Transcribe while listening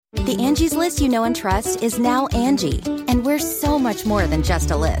The Angie's List you know and trust is now Angie, and we're so much more than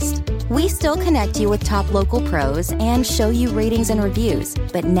just a list. We still connect you with top local pros and show you ratings and reviews,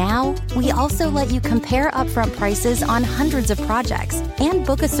 but now we also let you compare upfront prices on hundreds of projects and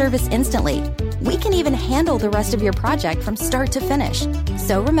book a service instantly. We can even handle the rest of your project from start to finish.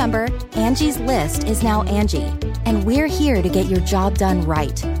 So remember, Angie's List is now Angie, and we're here to get your job done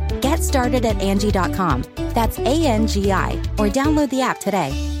right. Get started at Angie.com. That's ANGI, or download the app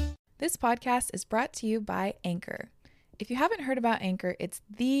today. This podcast is brought to you by Anchor. If you haven't heard about Anchor, it's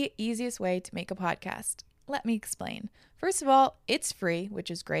the easiest way to make a podcast. Let me explain. First of all, it's free, which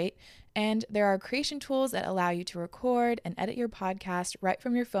is great, and there are creation tools that allow you to record and edit your podcast right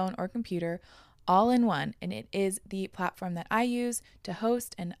from your phone or computer, all in one, and it is the platform that I use to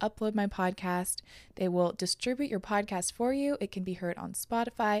host and upload my podcast. They will distribute your podcast for you. It can be heard on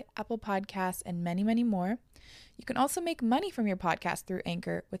Spotify, Apple Podcasts, and many, many more. You can also make money from your podcast through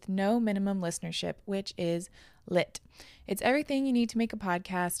Anchor with no minimum listenership, which is lit. It's everything you need to make a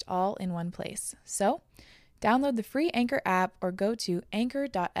podcast all in one place. So, download the free Anchor app or go to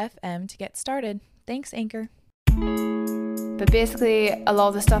anchor.fm to get started. Thanks, Anchor. But basically, a lot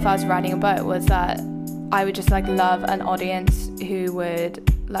of the stuff I was writing about was that I would just love an audience who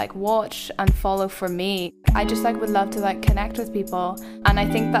would watch and follow for me. I just would love to connect with people, and I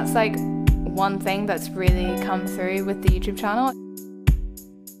think that's one thing that's really come through with the YouTube channel.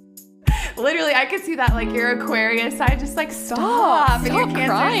 Literally, I could see that your Aquarius side just stop and your Cancer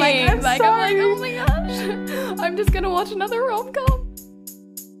crying. I'm sorry. oh my gosh, I'm just gonna watch another rom-com.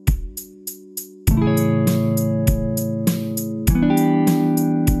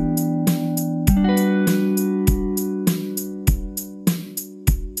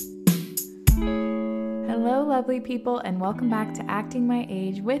 Hello, lovely people, and welcome back to Acting My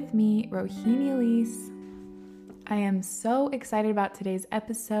Age with me, Mawhinney. I am so excited about today's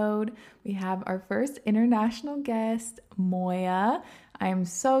episode. We have our first international guest, Moya. I am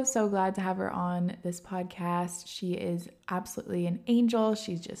so glad to have her on this podcast. She is absolutely an angel.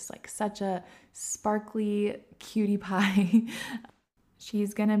 She's just such a sparkly cutie pie.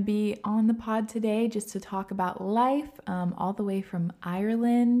 She's going to be on the pod today just to talk about life, all the way from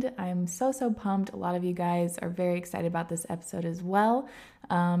Ireland. I'm so pumped. A lot of you guys are very excited about this episode as well.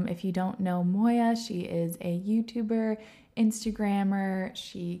 If you don't know Moya, she is a YouTuber, Instagrammer.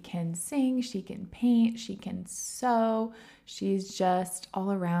 She can sing, she can paint, she can sew. She's just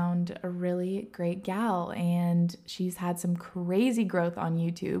all around a really great gal, and she's had some crazy growth on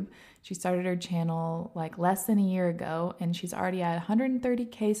YouTube. She started her channel less than a year ago, and she's already at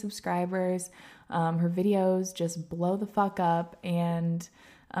 130K subscribers. Her videos just blow the fuck up, and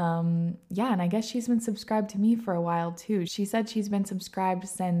and I guess she's been subscribed to me for a while too. She said she's been subscribed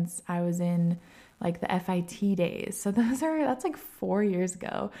since I was in the FIT days. So that's 4 years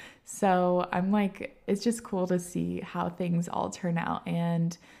ago. So I'm it's just cool to see how things all turn out.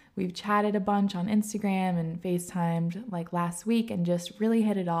 And we've chatted a bunch on Instagram and FaceTimed last week and just really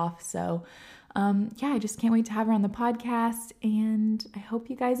hit it off. So I just can't wait to have her on the podcast, and I hope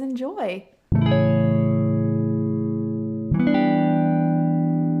you guys enjoy.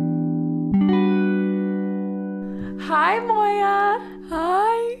 Hi, Moya.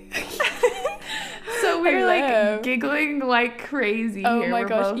 Hi. So we're giggling like crazy oh here. My we're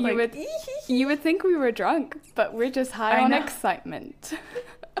gosh, both, you would think we were drunk, but we're just high on excitement.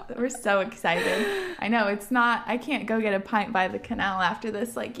 We're so excited. I know I can't go get a pint by the canal after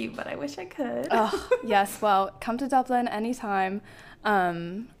this like you, but I wish I could. Oh, yes. Well, come to Dublin anytime.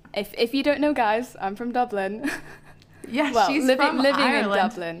 If you don't know, guys, I'm from Dublin. Yeah, well, she's living Ireland. in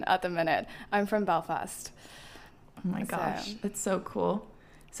Dublin at the minute. I'm from Belfast. Oh my gosh, that's so cool.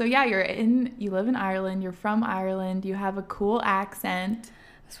 So yeah, you live in Ireland, you're from Ireland, you have a cool accent.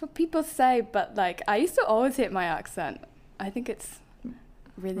 That's what people say, but I used to always hate my accent. I think it's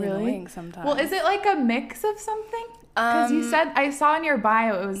really annoying sometimes. Well, is it a mix of something? Because you said, I saw in your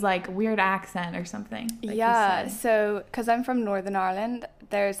bio, it was weird accent or something. Yeah, so because I'm from Northern Ireland,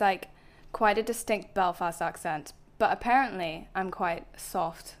 there's quite a distinct Belfast accent, but apparently I'm quite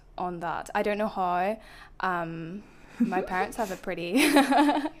soft on that. I don't know how. My parents have a pretty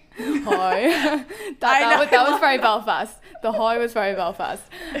high. that was very Belfast. The high was very Belfast.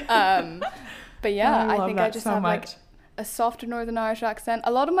 But yeah, I think I just have a softer Northern Irish accent.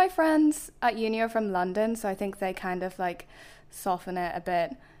 A lot of my friends at uni are from London, so I think they kind of soften it a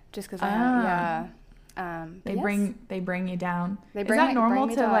bit, just because they bring you down. Is that normal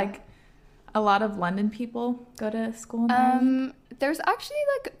to a lot of London people go to school in Ireland? There's actually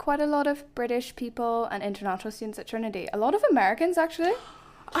quite a lot of British people and international students at Trinity. A lot of Americans actually.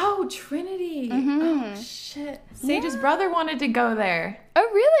 Oh, Trinity. Oh, shit. Sage's brother wanted to go there. Oh,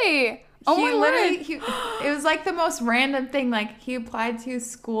 really? Oh, He my literally, word. it was like the most random thing. Like, he applied to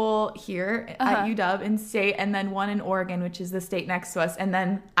school here at UW in state, and then one in Oregon, which is the state next to us, and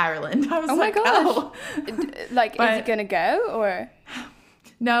then Ireland. I was like, my gosh. oh. Like, is he gonna go, or?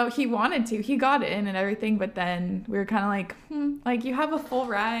 No, he wanted to. He got in and everything, but then we were kind of like, like, you have a full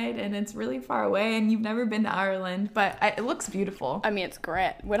ride, and it's really far away, and you've never been to Ireland, but it looks beautiful. I mean, it's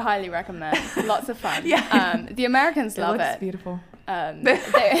great. Would highly recommend. Lots of fun. Yeah. The Americans love it. It looks beautiful.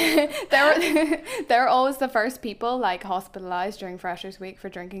 They're always the first people like hospitalized during Freshers Week for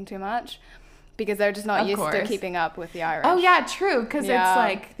drinking too much, because they're just not used to keeping up with the Irish. Oh yeah, true. Because it's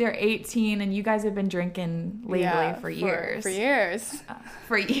like they're 18 and you guys have been drinking legally for years. For years.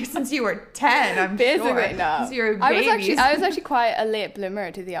 Since you were 10, I'm basically sure. No. Since you were babies. I was actually quite a late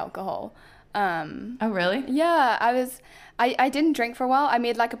bloomer to the alcohol. Oh really? Yeah, I didn't drink for a while. I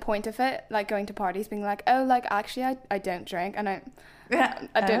made like a point of it, like going to parties, being like, oh, like actually I don't drink, and I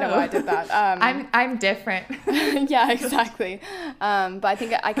don't know why I did that. I'm different. Yeah, exactly. But I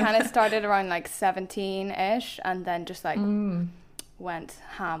think I kind of started around like 17-ish, and then just like went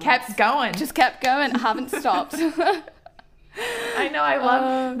ham. Kept going. Just kept going. Haven't stopped. I know. I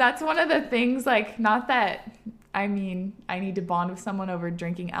love. That's one of the things. Like, not that. I mean, I need to bond with someone over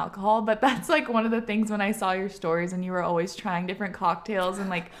drinking alcohol, but that's like one of the things when I saw your stories and you were always trying different cocktails and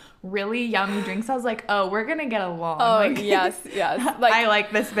like really yummy drinks. I was like, oh, we're gonna get along. Oh, like, yes. Like, I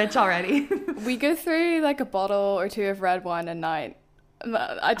like this bitch already. We go through like a bottle or two of red wine a night.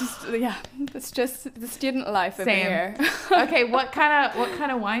 It's just the student life over here. Okay, what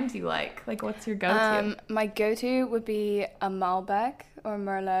kind of wine do you like? Like, what's your go-to? My go-to would be a Malbec or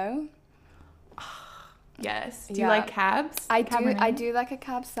Merlot. Yes. Do you like cabs? I do like a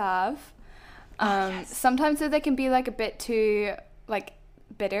cab sauv. Yes. Sometimes they can be like a bit too like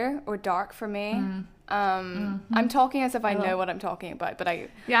bitter or dark for me. I'm talking as if I know what I'm talking about, but I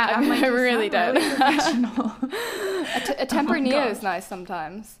really don't. Really professional. A Tempranillo is nice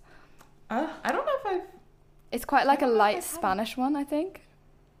sometimes. I don't know if I've. It's quite like a light Spanish one, I think.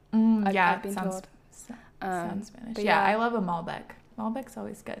 I've been told. Sounds Spanish. But yeah, I love a Malbec. Malbec's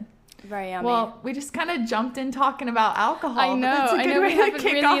always good. Very yummy. Well, we just kind of jumped in talking about alcohol. I know. We haven't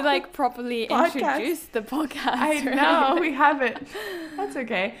really like properly introduced the podcast. I know we haven't. That's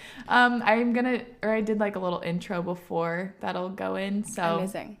okay. I did like a little intro before that'll go in. So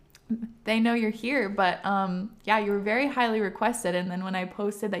amazing. They know you're here, but yeah, you were very highly requested. And then when I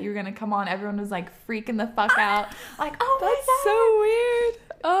posted that you were gonna come on, everyone was like freaking the fuck out. Like, oh my God. So weird.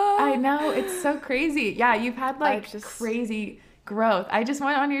 Oh. I know, it's so crazy. Yeah, you've had like crazy growth. I just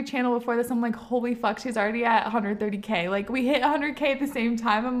went on your channel before this. I'm like, holy fuck, she's already at 130K. Like, we hit 100K at the same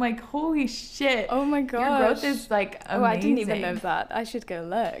time. I'm like, holy shit. Oh my gosh. Your growth is like amazing. Oh, I didn't even know that. I should go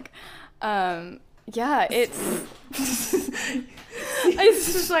look. Yeah, it's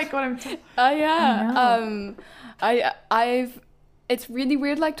it's just like what I'm it's really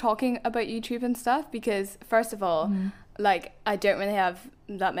weird like talking about YouTube and stuff, because first of all, like I don't really have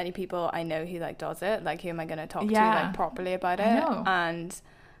that many people I know who like does it. Like, who am I going to talk to like properly about it? And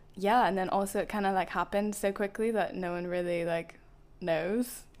and then also it kind of like happened so quickly that no one really like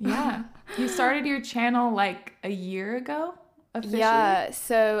knows. Yeah. You started your channel like a year ago officially? Yeah,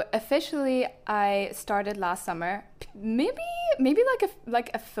 so officially I started last summer, maybe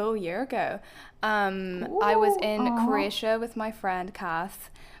like a full year ago. I was in Croatia with my friend Kath.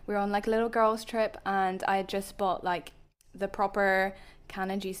 We were on like a little girls trip, and I had just bought like the proper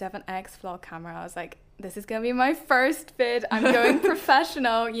Canon G7X vlog camera. I was like, this is gonna be my first vid. I'm going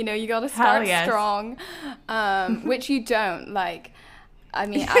professional. You know, you gotta start strong, which you don't. Like, I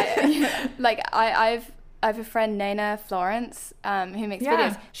mean, I have a friend, Nana Florence, who makes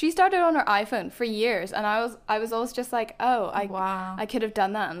videos. She started on her iPhone for years, and I was always just like, I could have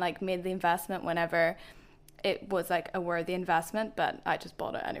done that and like made the investment whenever it was like a worthy investment, but I just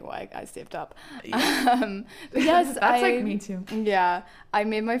bought it anyway. I saved up. But yes, that's like me too. Yeah, I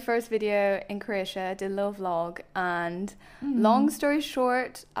made my first video in Croatia, did a little vlog, and long story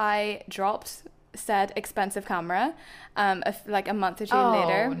short, I dropped said expensive camera like a month or two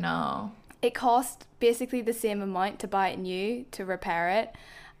later. Oh no. It cost basically the same amount to buy it new, to repair it,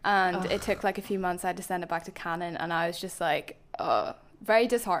 and it took like a few months. I had to send it back to Canon, and I was just like, very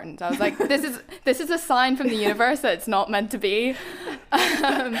disheartened. I was like, this is a sign from the universe that it's not meant to be.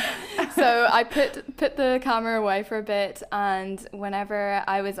 So I put the camera away for a bit, and whenever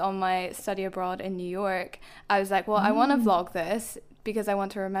I was on my study abroad in New York, I was like, well, I want to vlog this because I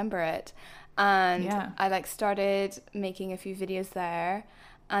want to remember it. And I like started making a few videos there.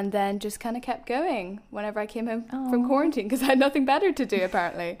 and then just kind of kept going whenever I came home from quarantine because I had nothing better to do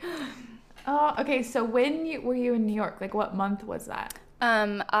apparently. Oh, okay. So when were you in New York? Like what month was that?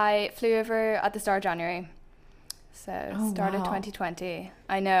 I flew over at the start of January. So start of 2020.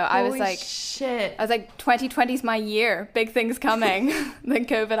 I know. I was like, shit. I was like, 2020 is my year. Big things coming. Then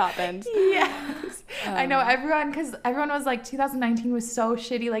COVID happened. Yes. I know because everyone was like, 2019 was so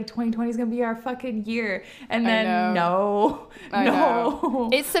shitty. Like 2020 is going to be our fucking year. And then no.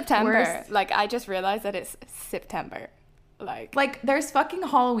 It's September. Worse. Like I just realized that it's September. Like there's fucking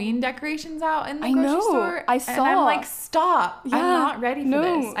Halloween decorations out in the grocery store. I saw. And I'm like, stop. Yeah, I'm not ready for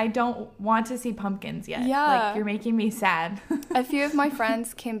this. I don't want to see pumpkins yet. Yeah. Like you're making me sad. A few of my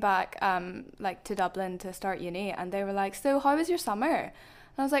friends came back like to Dublin to start uni, and they were like, so how was your summer?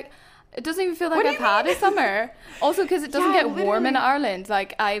 And I was like, it doesn't even feel like I've had a summer. Also because it doesn't get warm in Ireland.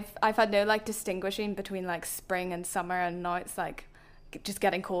 Like I've had no like distinguishing between like spring and summer, and now it's like just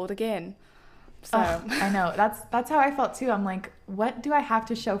getting cold again. So I know that's how I felt too. I'm like, what do I have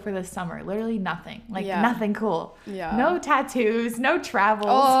to show for this summer? Literally nothing. Like nothing cool. Yeah. No tattoos, no travels.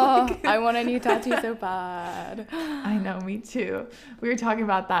 Oh, I want a new tattoo so bad. I know, me too. We were talking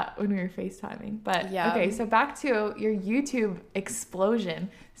about that when we were FaceTiming. But okay, so back to your YouTube explosion.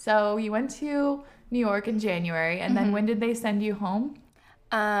 So you went to New York in January, and then when did they send you home?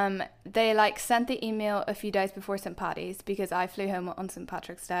 They like sent the email a few days before St. Paddy's because I flew home on St.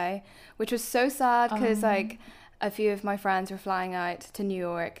 Patrick's Day, which was so sad because like a few of my friends were flying out to New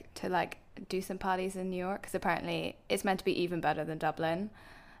York to like do St. Paddy's in New York because apparently it's meant to be even better than Dublin.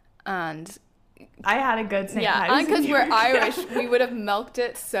 And I had a good St. Paddy's. Yeah, and because we're Irish, we would have milked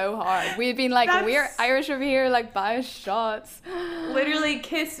it so hard. We'd been like, we're Irish over here, like buy us shots. Literally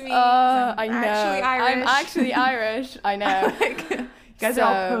kiss me. I know. I'm actually Irish. I know. You guys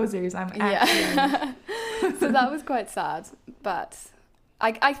are all posers. I'm actually. So that was quite sad, but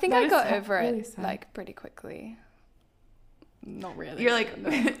I think I got over really it sad. like pretty quickly. Not really. You're like,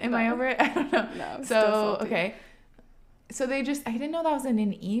 am I over it? I don't know. No. So okay. So I didn't know that was in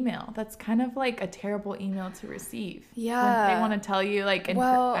an email. That's kind of like a terrible email to receive. Yeah. When they want to tell you like,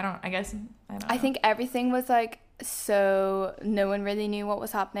 I think everything was like so no one really knew what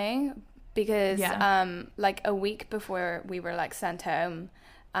was happening. Because like a week before we were like sent home,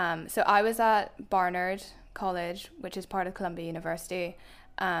 so I was at Barnard College, which is part of Columbia University.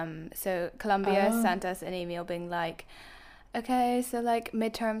 So Columbia sent us an email being like, okay, so like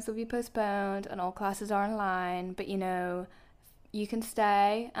midterms will be postponed and all classes are online, but you know, you can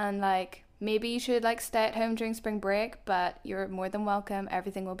stay and like maybe you should like stay at home during spring break, but you're more than welcome.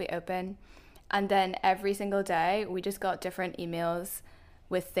 Everything will be open. And then every single day we just got different emails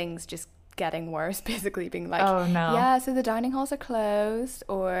with things just getting worse, basically being like, oh no, yeah, so the dining halls are closed,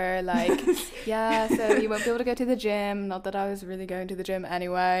 or like yeah, so you won't be able to go to the gym. Not that I was really going to the gym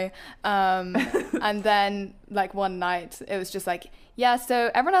anyway. And then like one night it was just like, yeah,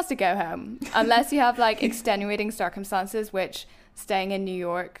 so everyone has to go home unless you have like extenuating circumstances, which staying in New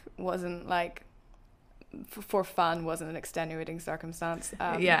York wasn't like for fun, wasn't an extenuating circumstance.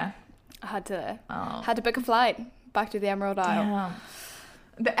 I had to book a flight back to the Emerald Isle. Damn.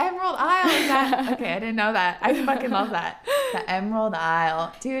 The Emerald Isle, is that? Okay, I didn't know that. I fucking love that. The Emerald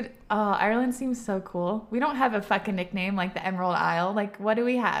Isle. Dude, Ireland seems so cool. We don't have a fucking nickname like the Emerald Isle. Like, what do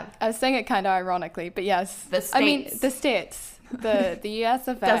we have? I was saying it kind of ironically, but yes. The States. I mean, the States. The US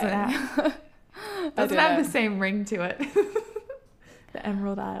of A. Doesn't have the same ring to it. The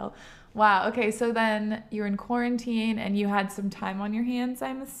Emerald Isle. Wow. Okay, so then you're in quarantine and you had some time on your hands,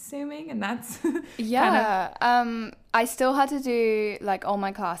 I'm assuming, and that's I still had to do like all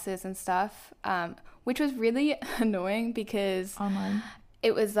my classes and stuff, which was really annoying because online.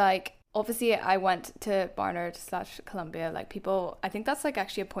 It was like, obviously I went to Barnard / Columbia. Like people, I think that's like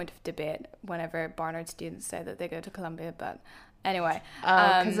actually a point of debate whenever Barnard students say that they go to Columbia, but anyway.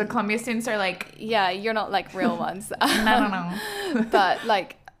 Because the Columbia students are like... Yeah, you're not like real ones. No. But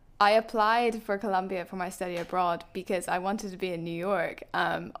like, I applied for Columbia for my study abroad because I wanted to be in New York.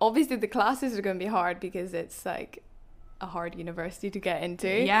 Obviously the classes are going to be hard because it's like a hard university to get into.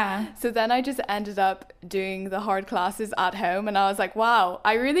 Yeah. So then I just ended up doing the hard classes at home, and I was like, wow,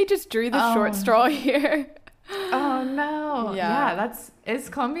 I really just drew the short straw here. Oh no. Yeah, it's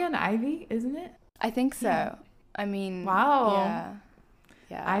Columbia and Ivy, isn't it? I think so. Yeah. I mean, wow.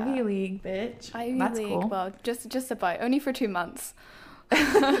 Yeah. Ivy League, bitch. That's League, cool. Well, just about, only for 2 months.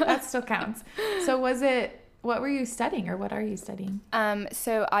 That still counts. So what were you studying, or what are you studying?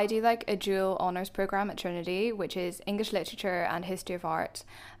 So I do like a dual honours program at Trinity, which is English literature and history of art.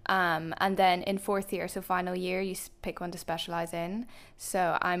 And then in 4th year, so final year, you pick one to specialise in.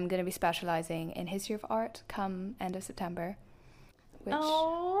 So I'm going to be specialising in history of art come end of September. which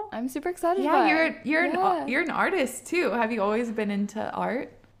I'm super excited about. Yeah, you're an artist too. Have you always been into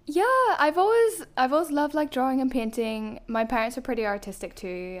art? Yeah, I've always loved like drawing and painting. My parents are pretty artistic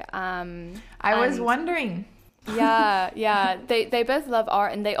too. I was wondering. Yeah. They both love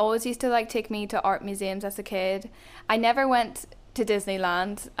art, and they always used to like take me to art museums as a kid. I never went to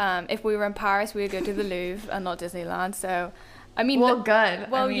Disneyland. If we were in Paris, we would go to the Louvre and not Disneyland. So, I mean, good.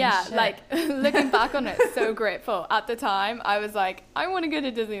 Well, shit. like looking back on it, so grateful. At the time, I was like, I want to go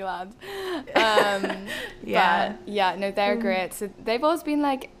to Disneyland. No, they're great. So they've always been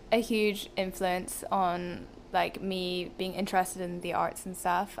like a huge influence on like me being interested in the arts and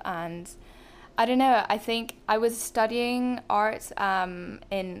stuff. And I don't know, I think I was studying art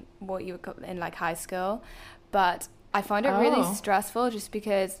in what you would call in like high school, but I found it really stressful just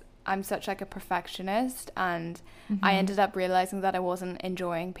because I'm such like a perfectionist, and I ended up realizing that I wasn't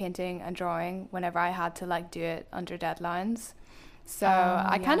enjoying painting and drawing whenever I had to like do it under deadlines. So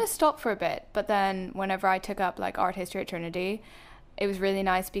I kind of stopped for a bit, but then whenever I took up like art history at Trinity, it was really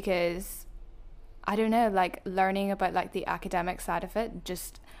nice because I don't know, like learning about like the academic side of it,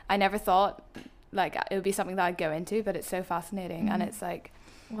 just I never thought like it would be something that I'd go into, but it's so fascinating. And it's like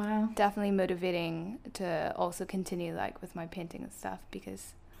definitely motivating to also continue like with my painting and stuff,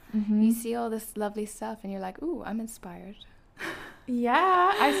 because you see all this lovely stuff and you're like, ooh, I'm inspired.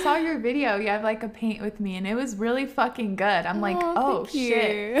 Yeah, I saw your video. You have like a paint with me, and it was really fucking good. I'm like, oh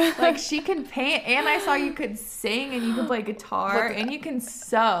shit, like she can paint, and I saw you could sing, and you can play guitar, and you can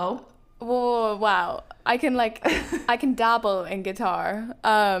sew. Whoa, wow. I can dabble in guitar.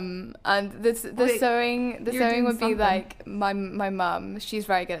 And the sewing would be like my mum. She's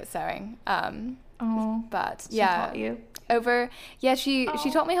very good at sewing. But she taught you? She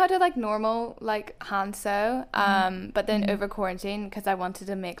taught me how to like normal like hand sew. But then over quarantine, because I wanted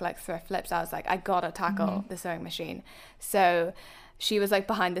to make like thrift flips, I was like, I gotta tackle the sewing machine. So she was like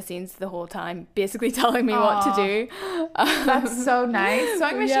behind the scenes the whole time, basically telling me what to do. That's so nice.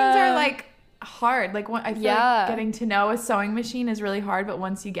 Sewing machines are like hard. Like I feel like getting to know a sewing machine is really hard, but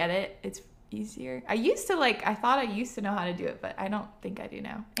once you get it, it's easier. I thought I used to know how to do it, but I don't think I do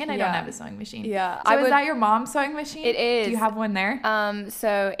now. And I don't have a sewing machine. Yeah. So is that your mom's sewing machine? It is. Do you have one there?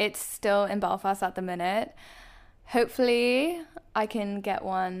 So it's still in Belfast at the minute. Hopefully I can get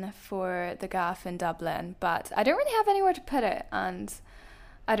one for the gaff in Dublin, but I don't really have anywhere to put it, and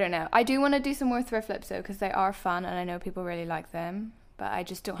I don't know. I do want to do some more thrift flips though, because they are fun and I know people really like them, but I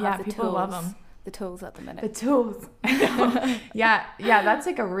just don't have the people tools. Love them. The tools at the minute. The tools. I know. yeah, that's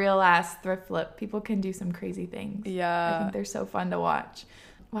like a real ass thrift flip. People can do some crazy things. Yeah. I think they're so fun to watch.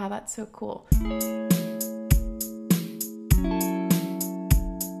 Wow, that's so cool.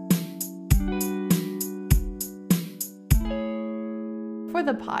 For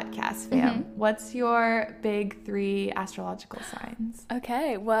the podcast, fam, what's your big 3 astrological signs?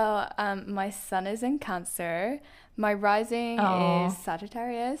 Okay, well, my sun is in Cancer, my rising is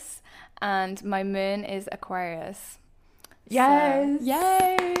Sagittarius, and my moon is Aquarius. Yes. So,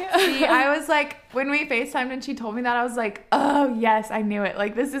 yay! See, I was like, when we FaceTimed and she told me that, I was like, oh, yes, I knew it.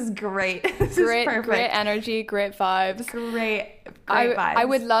 Like, this is great. This is perfect. Great energy, great vibes. Great vibes. I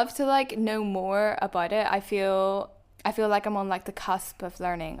would love to, like, know more about it. I feel like I'm on, like, the cusp of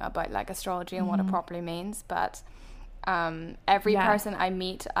learning about, like, astrology and what it properly means. But every person I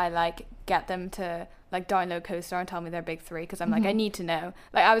meet, I, like, get them to, like, download CoStar and tell me their big 3, because I'm like, I need to know.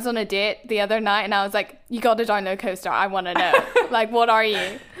 Like, I was on a date the other night and I was like, you got to download CoStar. I want to know. Like, what are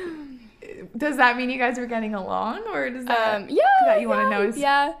you? Does that mean you guys were getting along, or does that that you want to know?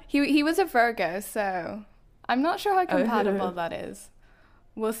 Yeah, he was a Virgo, so I'm not sure how compatible that is.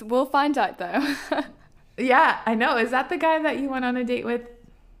 We'll find out though. Yeah, I know. Is that the guy that you went on a date with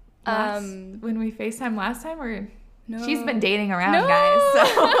when we FaceTimed last time, or? No. She's been dating around, guys. So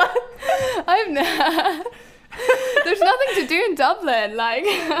I'm not. There's nothing to do in Dublin, like.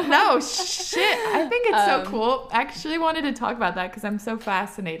 No shit. I think it's so cool. I actually wanted to talk about that because I'm so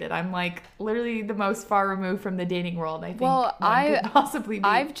fascinated. I'm like literally the most far removed from the dating world. I think. Well, I could possibly be.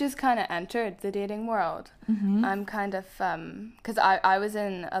 I've just kind of entered the dating world. I'm kind of because I was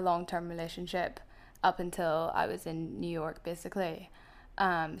in a long-term relationship up until I was in New York, basically.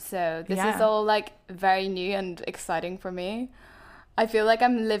 So this is all like very new and exciting for me. I feel like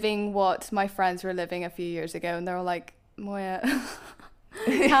I'm living what my friends were living a few years ago, and they're all like, Moya,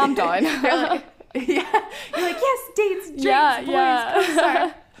 calm down. Like, you're like, yes, dates, drinks,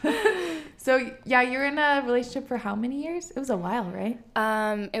 boys, So you're in a relationship for how many years? It was a while, right?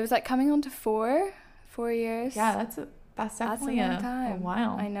 It was like coming on to 4 years. Yeah, that's definitely a long time. A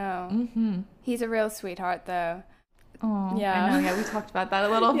while. I know. He's a real sweetheart though. Oh, Yeah. I know. Yeah, we talked about that a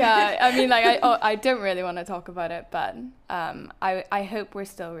little. Yeah, I mean, like, I don't really want to talk about it, but I hope we're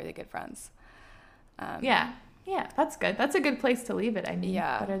still really good friends. Yeah, that's good. That's a good place to leave it. I mean,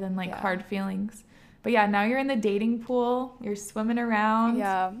 Yeah, better than like yeah. hard feelings. But yeah, now you're in the dating pool. You're swimming around.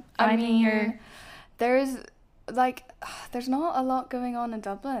 Yeah, Finding your. there's not a lot going on in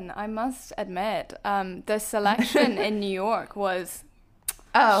Dublin, I must admit. The selection in New York was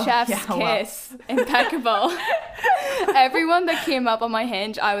chef's kiss, impeccable. Everyone that came up on my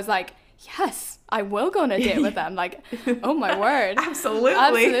Hinge, I was like, yes, I will go on a date with them. Like, oh my word.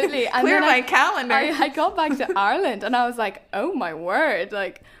 Absolutely. And Clear then my calendar. I got back to Ireland and I was like, oh my word.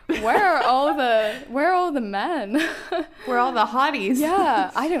 Like, where are all the men? Where are all the hotties?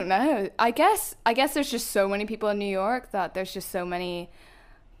 Yeah, I don't know. I guess there's just so many people in New York that there's just so many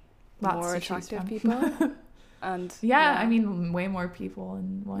more attractive people. And yeah, I mean, way more people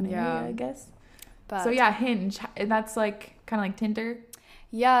in one area, I guess. But, so yeah, Hinge, and that's like kind of like Tinder.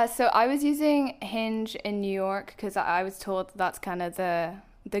 Yeah, so I was using Hinge in New York because I was told that's kind of the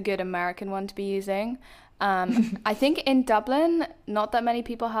good American one to be using. I think in Dublin, not that many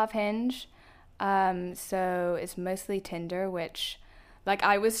people have Hinge, so it's mostly Tinder, which, like,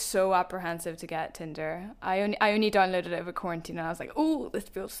 I was so apprehensive to get Tinder. I only downloaded it over quarantine, and I was like, oh, this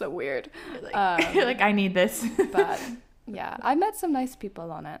feels so weird. You're like, I need this. But yeah, I met some nice people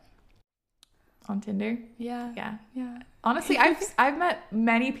on it. On Tinder? Yeah. Honestly, I've met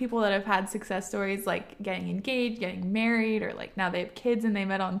many people that have had success stories, like getting engaged, getting married, or like now they have kids and they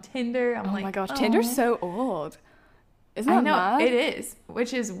met on Tinder. I'm like, my gosh, Tinder's so old. Isn't that mad? It is,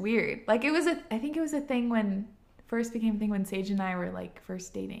 which is weird. Like I think it was a thing when first became a thing when Sage and I were like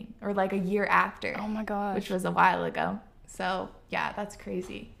first dating, or like a year after. Oh my gosh. Which was a while ago. So yeah, that's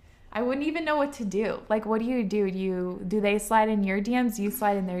crazy. I wouldn't even know what to do. Like, what do you do? Do they slide in your DMs? Do you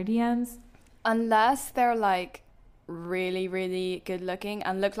slide in their DMs? Unless they're like really, really good looking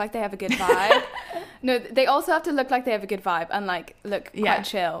and look like they have a good vibe. No, they also have to look like they have a good vibe and like look quite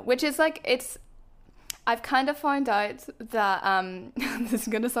chill, which is like, I've kind of found out that this is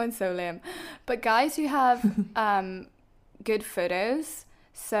gonna sound so lame, but guys who have good photos,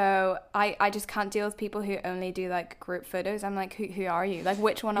 so I just can't deal with people who only do like group photos. I'm like, who are you? Like,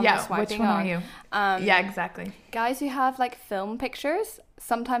 which one am I swiping on? Which one are you? Yeah, exactly. Guys who have like film pictures,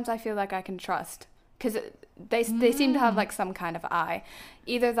 sometimes I feel like I can trust, because they seem to have like some kind of eye,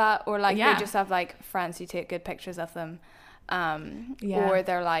 either that or like they just have like friends who take good pictures of them, or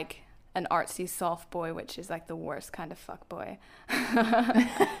they're like an artsy soft boy, which is like the worst kind of fuck boy.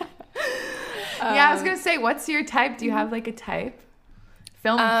 Yeah, I was gonna say, what's your type? Do you have like a type?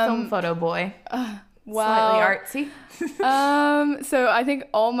 Film photo boy. Well, slightly artsy. So I think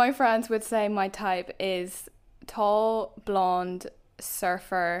all my friends would say my type is tall, blonde,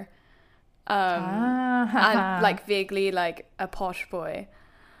 surfer, and like vaguely like a posh boy.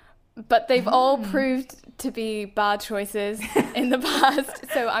 But they've all proved to be bad choices in the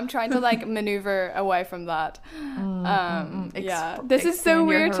past, so I'm trying to like maneuver away from that. Yeah, this is so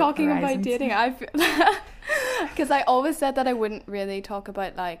weird talking about dating. I feel because I always said that I wouldn't really talk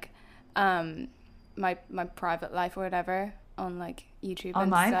about like my private life or whatever on like YouTube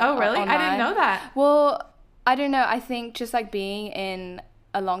online. And oh really? Online. I didn't know that. Well, I don't know. I think just like being in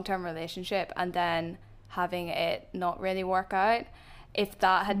a long-term relationship and then having it not really work out. If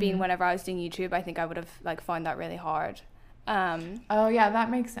that had been whenever I was doing YouTube, I think I would have like found that really hard. Oh yeah, that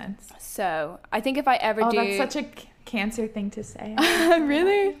makes sense. So I think if I ever do, that's such a Cancer thing to say.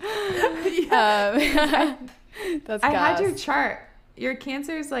 Really? Yeah. That's I had your chart. Your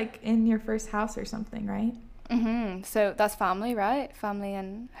Cancer's like in your first house or something, right? Mm-hmm. So that's family, right? Family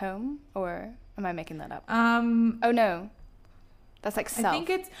and home, or am I making that up? Oh no, that's like self. I think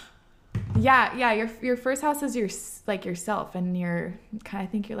it's. Yeah. Your first house is yourself, and your kind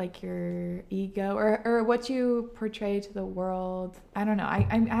of think you're like your ego or what you portray to the world. I don't know. I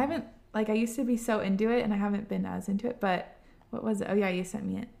haven't I used to be so into it, and I haven't been as into it. But what was it? Oh yeah, you sent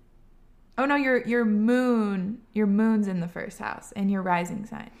me it. Oh no, your moon's in the first house, and your rising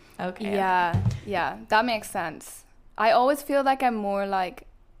sign. Okay. Yeah, that makes sense. I always feel like I'm more like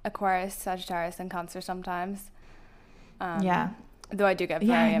Aquarius, Sagittarius, and Cancer sometimes. Yeah. Though I do get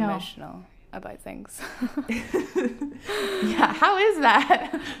very emotional about things. Yeah, how is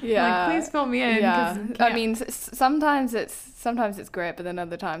that? Yeah, like, please fill me in. Yeah, I mean, sometimes it's great, but then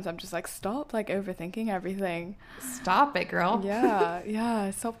other times I'm just like, stop like overthinking everything. Stop it, girl.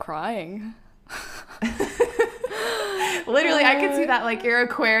 Yeah. Stop crying. Literally, I could see that, like, your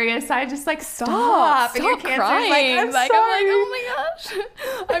Aquarius side, just like stop and your Cancer's crying. like, I'm sorry. oh my gosh,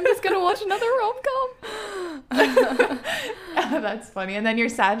 I'm just gonna watch another rom-com. That's funny. And then your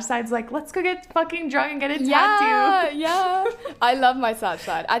sad side's like, let's go get fucking drunk and get a tattoo. Yeah. I love my sad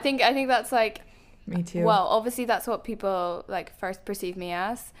side. I think that's like, me too. Well, obviously that's what people like first perceive me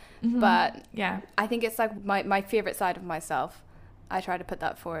as, but yeah, I think it's like my favorite side of myself. I try to put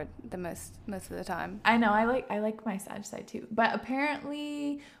that forward the most of the time. I know. I like my sad side too. But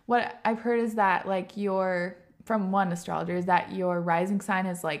apparently what I've heard is that like from one astrologer is that your rising sign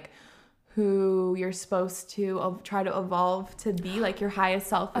is like who you're supposed to try to evolve to be, like your highest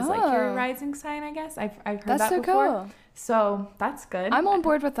self is like your rising sign, I guess. I've heard that's that so before. Cool. So that's good. I'm on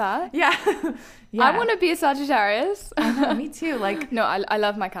board with that. Yeah. Yeah. I want to be a Sagittarius. I know, me too. Like no, I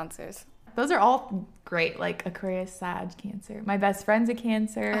love my Cancers. Those are all great, like Aquarius, Sag, Cancer. My best friend's a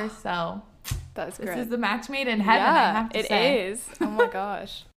Cancer, so that's great. This is the match made in heaven, yeah, I have to say. It is. Oh my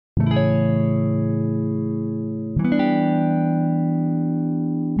gosh.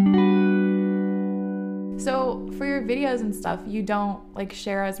 So for your videos and stuff, you don't like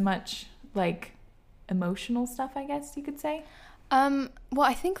share as much like emotional stuff, I guess you could say? Well,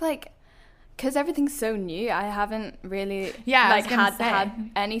 I think like because everything's so new, I haven't really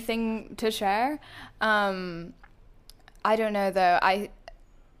had anything to share. I don't know though. I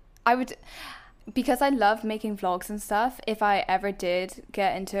would, because I love making vlogs and stuff. If I ever did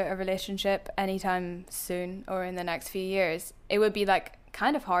get into a relationship anytime soon or in the next few years, it would be like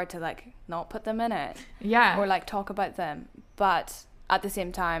kind of hard to like not put them in it. Yeah. Or like talk about them. But at the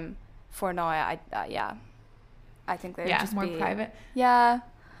same time, for now, I think they're just more private. Yeah.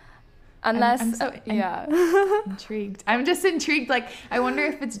 Unless I'm so intrigued. I'm just intrigued. Like, I wonder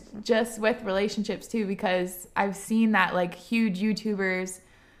if it's just with relationships too, because I've seen that like huge YouTubers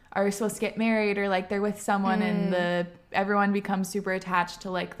are supposed to get married or like they're with someone and everyone becomes super attached to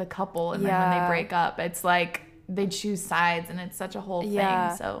like the couple, and then when they break up, it's like they choose sides and it's such a whole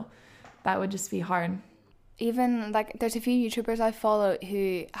thing. So that would just be hard. Even like there's a few YouTubers I follow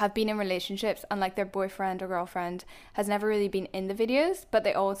who have been in relationships and like their boyfriend or girlfriend has never really been in the videos, but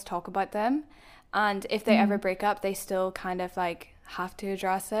they always talk about them, and if they ever break up, they still kind of like have to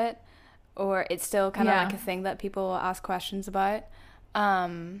address it, or it's still kind of like a thing that people ask questions about.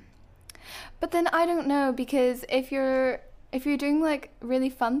 But then I don't know, because if you're doing like really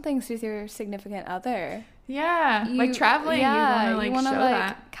fun things with your significant other, like traveling, you want to show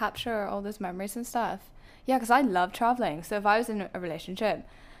that, capture all those memories and stuff. Yeah, because I love traveling. So if I was in a relationship,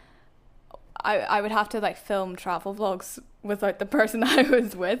 I would have to like film travel vlogs with like the person I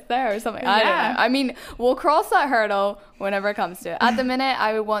was with there or something. I don't know. I mean, we'll cross that hurdle whenever it comes to it. At the minute,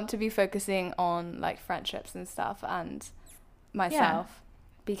 I would want to be focusing on like friendships and stuff and myself,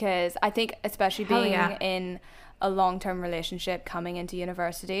 because I think especially being in a long-term relationship coming into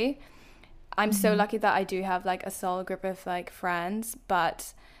university, I'm so lucky that I do have like a solid group of like friends,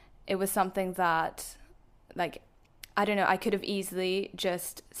 but it was something that like, I don't know, I could have easily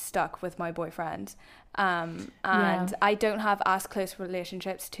just stuck with my boyfriend. And I don't have as close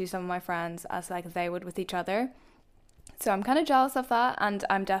relationships to some of my friends as like they would with each other. So I'm kind of jealous of that, and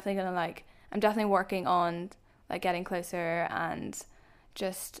I'm definitely working on like getting closer and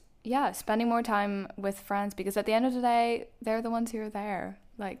just, spending more time with friends, because at the end of the day, they're the ones who are there.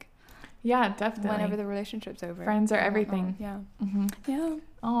 Like, yeah, definitely. Whenever the relationship's over. Friends are everything. Yeah.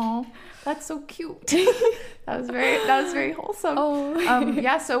 Oh, that's so cute. That was very wholesome.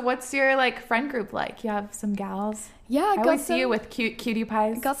 So what's your like friend group like? You have some gals? Yeah, I always see you with cutie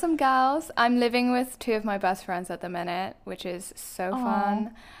pies. Got some gals. I'm living with two of my best friends at the minute, which is so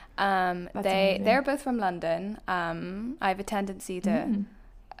fun. They're both from London. I have a tendency to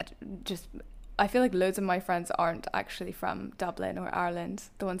I feel like loads of my friends aren't actually from Dublin or Ireland,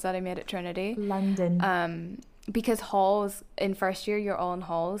 the ones that I made at Trinity. London. Because halls, in first year, you're all in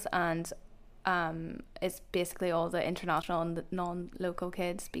halls, and it's basically all the international and the non-local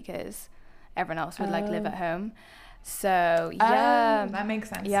kids, because everyone else would like live at home. So, that makes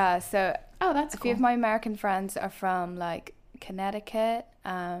sense. Yeah, so that's a few of my American friends are from like Connecticut,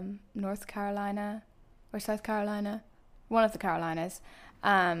 North Carolina, or South Carolina, one of the Carolinas.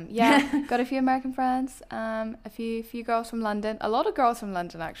 Got a few American friends, a few girls from London, a lot of girls from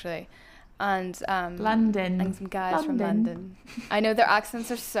London actually, and London, and some guys from London. I know their accents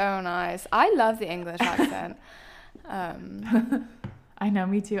are so nice. I love the English accent. I know,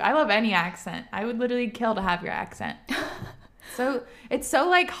 me too. I love any accent. I would literally kill to have your accent. So it's so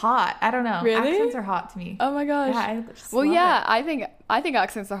like hot. I don't know. Really? Accents are hot to me. Oh my gosh. Yeah, I just love it. I think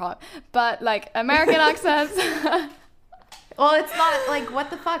accents are hot, but like American accents. Well, it's not like, what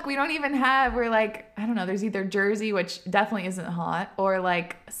the fuck? We're like, I don't know, there's either Jersey, which definitely isn't hot, or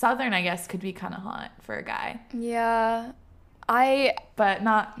like Southern, I guess, could be kind of hot for a guy. Yeah. but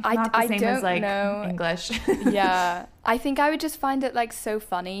not the same as like English. Yeah, I think I would just find it like so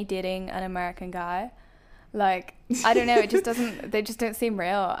funny dating an American guy. Like, I don't know, it just doesn't, they just don't seem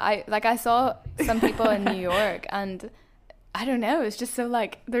real. I saw some people in New York, and I don't know, it's just so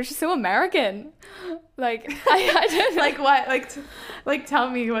like, they're just so American. Like, I don't know. Like what? Like tell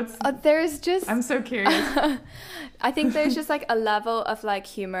me what's... there's just... I'm so curious. I think there's just like a level of like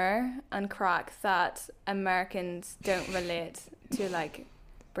humor and crack that Americans don't relate to like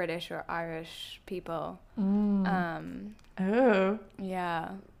British or Irish people. Oh. Yeah.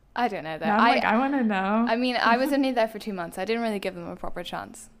 I don't know though. Now I want to know. I mean, I was only there for 2 months. I didn't really give them a proper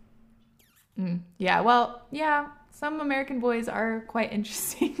chance. Yeah, well, yeah, some American boys are quite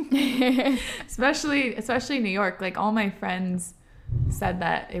interesting. especially New York. Like, all my friends said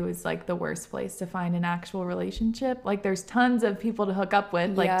that it was like the worst place to find an actual relationship. Like, there's tons of people to hook up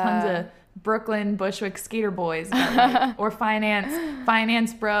with, like tons of Brooklyn Bushwick skater boys, but, like, or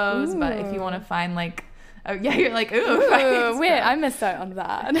finance bros. Ooh. But if you want to find like... Oh, yeah, you're like, ooh, wait, I missed out on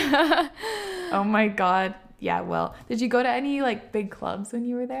that. Oh my God. Yeah, well, did you go to any like big clubs when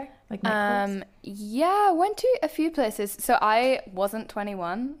you were there? Like nightclubs? Yeah, I went to a few places. So I wasn't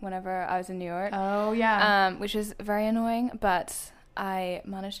 21 whenever I was in New York. Oh, yeah. Which is very annoying, but I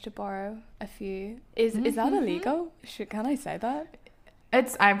managed to borrow a few. Is that illegal? Can I say that?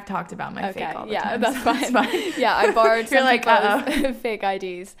 I've talked about my fake all the time. That's fine. It's fine. Yeah, I borrowed some people's fake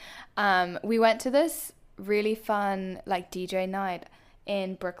IDs. We went to this really fun like DJ night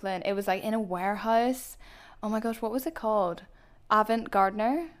in Brooklyn. It was like in a warehouse. Oh my gosh, what was it called? Avant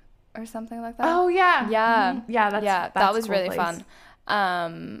Gardner or something like that. Oh yeah. Yeah. Mm-hmm. Yeah, that's that was cool really place.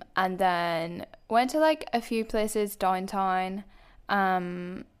 Fun. And then went to like a few places downtown.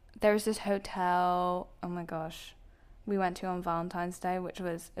 There was this hotel, oh my gosh, we went to on Valentine's Day, it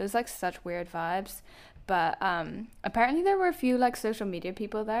was like such weird vibes. But apparently there were a few like social media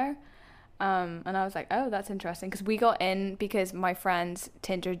people there. And I was like, oh, that's interesting, because we got in because my friend's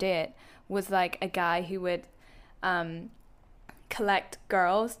Tinder date was like a guy who would collect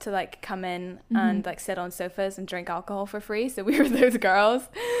girls to like come in and like sit on sofas and drink alcohol for free. So we were those girls,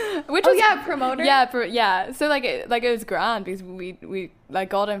 which was promoter. Yeah. So like it was grand because we like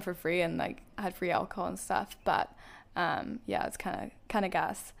got in for free and like had free alcohol and stuff. But yeah, it's kind of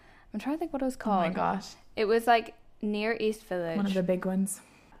gas. I'm trying to think what it was called. Oh my gosh, it was like near East Village. One of the big ones.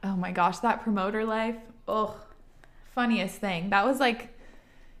 Oh my gosh, that promoter life. Oh, funniest thing. That was like,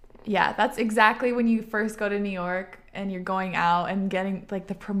 yeah, that's exactly when you first go to New York and you're going out and getting like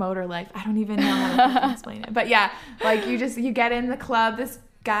the promoter life. I don't even know how to explain it. But yeah, like you get in the club, this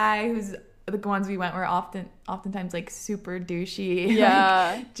guy who's, the ones we went were oftentimes like super douchey.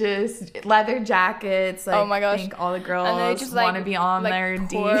 Yeah. Like, just leather jackets. Like, oh my gosh. I think all the girls and they just want to be on like, their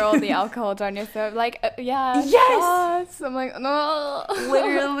pour all the alcohol down your throat. Like, yes. Shots. I'm like, no.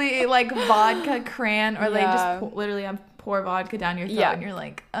 Literally like vodka cran, or they just literally pour vodka down your throat and you're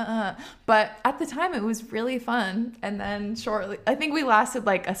like, But at the time it was really fun. And then shortly, I think we lasted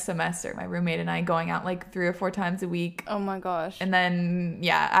like a semester, my roommate and I, going out like 3 or 4 times a week. Oh my gosh. And then,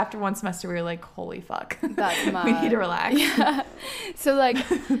 yeah, after one semester we were like, holy fuck. That's mad. We need to relax. Yeah. So like,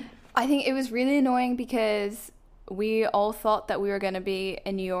 I think it was really annoying because we all thought that we were going to be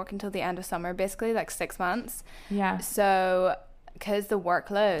in New York until the end of summer, basically like 6 months. Yeah. So, because the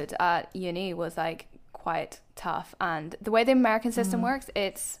workload at uni was like quite tough, and the way the American system works,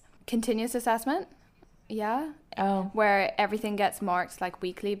 it's continuous assessment. Where everything gets marked like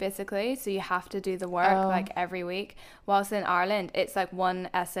weekly, basically, so you have to do the work like every week, whilst in Ireland it's like one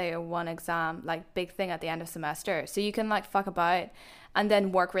essay or one exam, like big thing at the end of semester, so you can like fuck about and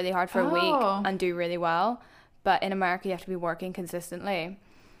then work really hard for a week and do really well. But in America you have to be working consistently.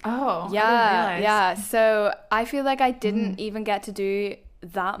 So I feel like I didn't even get to do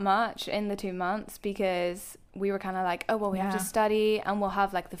that much in the 2 months because we were kind of like, oh well, we have to study and we'll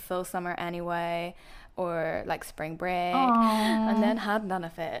have like the full summer anyway, or like spring break. And then had none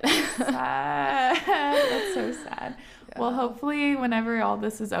of it. Sad. That's so sad. Well, hopefully whenever all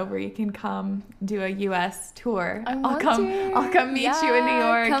this is over you can come do a US tour. I'll come meet you in New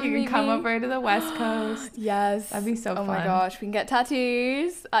York. You can come over to the West Coast. Yes, that'd be so fun. Oh my gosh, we can get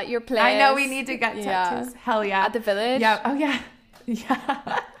tattoos at your place. I know, we need to get tattoos. Hell yeah. At the village. Yeah. Oh yeah.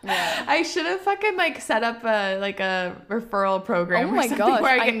 Yeah. I should have fucking like set up a referral program or something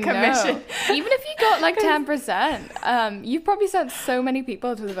where I get commission. Even if you got like 10%, you've probably sent so many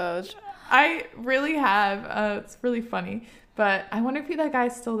people to the village. I really have. It's really funny. But I wonder if that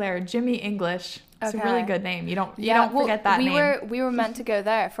guy's still there. Jimmy English. It's a really good name. You don't forget that name. We were meant to go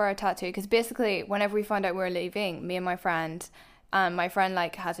there for our tattoo because basically whenever we found out we were leaving, me and my friend My friend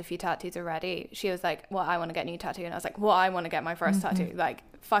like has a few tattoos already. She was like, well, I want to get a new tattoo. And I was like, well, I want to get my first tattoo. Like,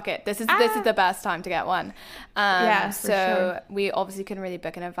 fuck it. This is the best time to get one. So sure. We obviously couldn't really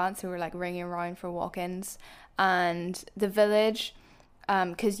book in advance. So we were like ringing around for walk-ins. And the Village,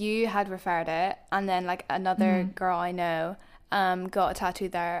 because you had referred it. And then like another girl I know got a tattoo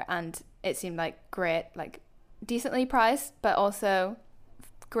there. And it seemed like great, like decently priced, but also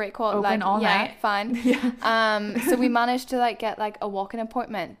great quality. Open like, all night. Fine. Yeah. So we managed to like get like a walk-in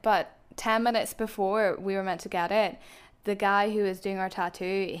appointment, but 10 minutes before we were meant to get it, the guy who was doing our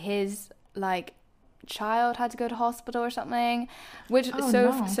tattoo, his like child had to go to hospital or something, which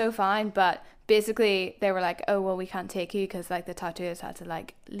so fine, but basically they were like, oh well, we can't take you because like the tattooist had to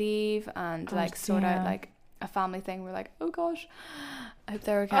like leave and sort out like a family thing. We're like, oh gosh, I hope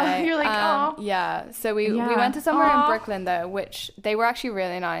they're okay. You're like, oh. Yeah. So we went to somewhere in Brooklyn though, which they were actually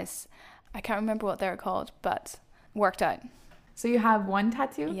really nice. I can't remember what they were called, but worked out. So you have one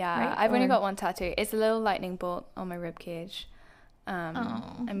tattoo? Yeah, right? I've only got one tattoo. It's a little lightning bolt on my rib cage.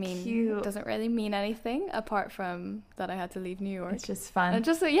 I mean, cute. It doesn't really mean anything apart from that I had to leave New York. It's just fun. And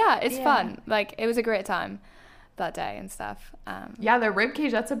just it's fun. Like it was a great time that day and stuff. The rib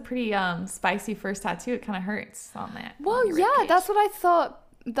cage, that's a pretty spicy first tattoo. It kind of hurts on that. Well, yeah, that's what I thought.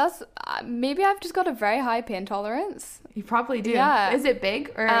 That's maybe I've just got a very high pain tolerance. You probably do. Yeah. Is it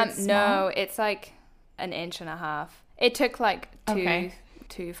big or small? No, it's like 1.5 inches. It took like 2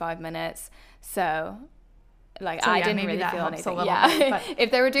 to 5 minutes. So like I didn't really feel anything. Yeah.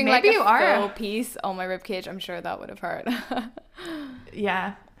 If they were doing like a full piece on my rib cage, I'm sure that would have hurt.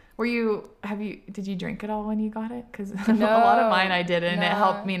 Yeah. Did you drink it all when you got it? Because a lot of mine I did, and it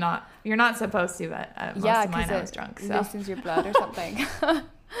helped me not. You're not supposed to, but most of mine I was drunk. So loosens your blood or something.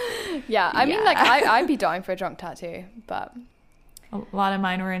 I mean, like I'd be dying for a drunk tattoo, but a lot of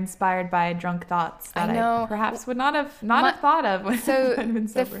mine were inspired by drunk thoughts that I perhaps would not have thought of when I'd been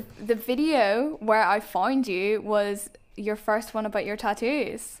sober. The video where I found you was your first one about your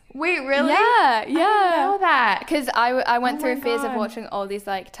tattoos. Wait, really? Yeah. I didn't know that. Because I went through a phase of watching all these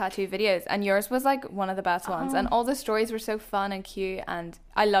like tattoo videos, and yours was like one of the best ones, and all the stories were so fun and cute, and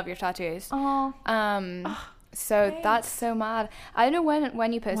I love your tattoos. Oh. So thanks. that's so mad. I don't know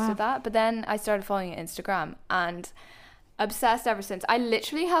when you posted that, but then I started following your Instagram and obsessed ever since. I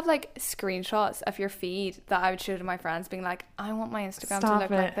literally have like screenshots of your feed that I would show to my friends being like, I want my Instagram to look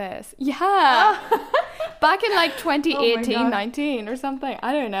like this. Yeah. Back in like 2018, 19 or something.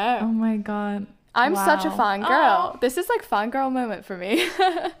 I don't know. Oh my God. I'm such a fangirl. This is like fangirl moment for me.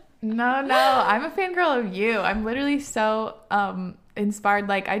 No, I'm a fangirl of you. I'm literally so inspired.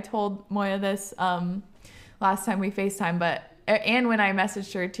 Like I told Moya this last time we FaceTime, and when I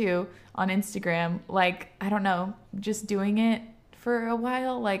messaged her too on Instagram, like, I don't know, just doing it for a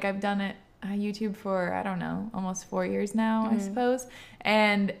while. Like I've done it YouTube for, I don't know, almost 4 years now, I suppose.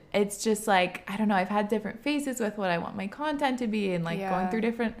 And it's just like, I don't know, I've had different phases with what I want my content to be, and like going through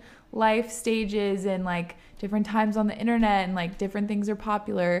different life stages and like different times on the internet, and like different things are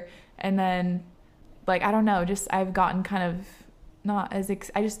popular. And then like, I don't know, just I've gotten kind of not as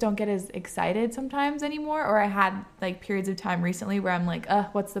I just don't get as excited sometimes anymore. Or I had like periods of time recently where I'm like,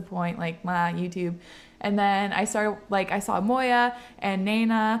 what's the point, like YouTube. And then I started, like, I saw Moya and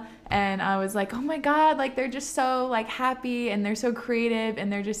Naina, and I was like, oh my God, like they're just so like happy, and they're so creative,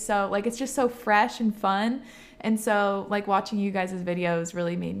 and they're just so like, it's just so fresh and fun. And so like watching you guys' videos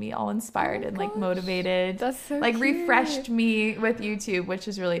really made me all inspired and like motivated. That's so like cute. Refreshed me with YouTube, which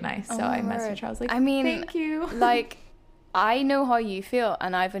is really nice. So I messaged her, I was like, thank you. Like, I know how you feel,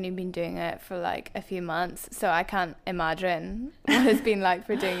 and I've only been doing it for like a few months, so I can't imagine what it's been like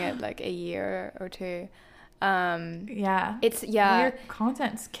for doing it like a year or two. It's well, your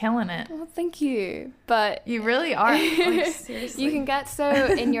content's killing it. Well, thank you, but you really are. Like, seriously, you can get so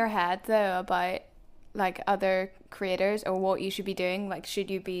in your head though about like other creators or what you should be doing. Like, should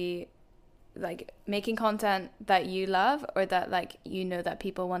you be like making content that you love or that like that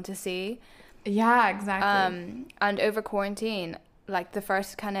people want to see? Yeah, exactly. And over quarantine, like the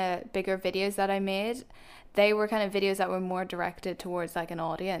first kind of bigger videos that I made, they were kind of videos that were more directed towards like an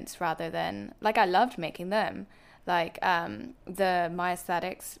audience rather than like, I loved making them. Like the My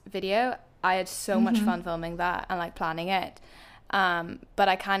Aesthetics video, I had so much fun filming that and like planning it. But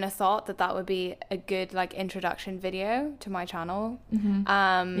I kind of thought that would be a good like introduction video to my channel.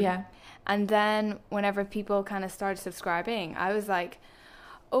 And then whenever people kind of started subscribing, I was like,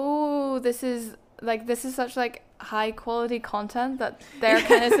 oh, this is such like high quality content that they're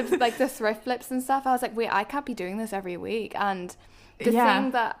kind of like the thrift flips and stuff. I was like, wait, I can't be doing this every week. And the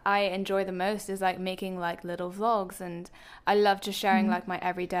thing that I enjoy the most is like making like little vlogs, and I love just sharing like my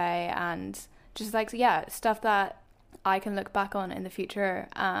everyday and just like stuff that I can look back on in the future.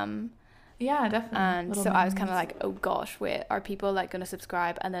 Yeah, definitely. And Little so I was kind of memories. like, oh gosh, wait, are people like going to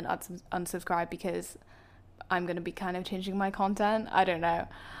subscribe and then unsubscribe because I'm going to be kind of changing my content? I don't know.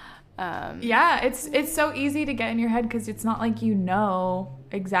 Yeah, it's so easy to get in your head because it's not like you know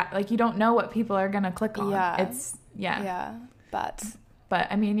like you don't know what people are gonna click on. Yeah. Yeah. But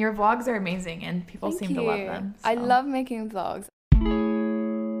I mean, your vlogs are amazing and people thank seem to love you. them. I so. love making vlogs.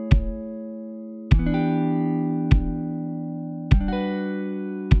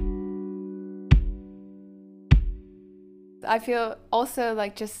 I feel also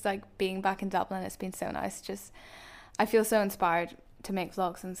like just like being back in Dublin, it's been so nice. Just I feel so inspired to make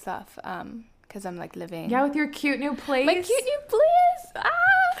vlogs and stuff because I'm like living with your cute new place. my cute new place.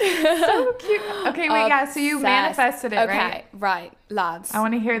 So cute. Okay, wait, yeah. So you manifested it, right? Right, lads. I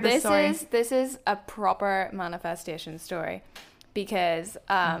want to hear the story. This is a proper manifestation story because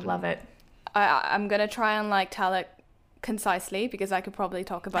I love it. I'm gonna try and like tell it concisely because I could probably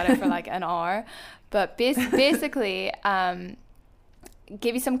talk about it for like an hour, but basically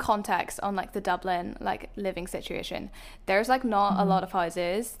give you some context on like the Dublin like living situation. There's like not a lot of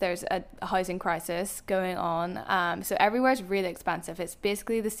houses. There's a housing crisis going on, so everywhere's really expensive. It's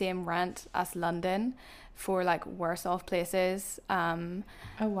basically the same rent as London for like worse off places. Oh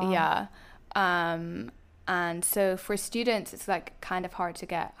wow. Yeah. And so for students it's like kind of hard to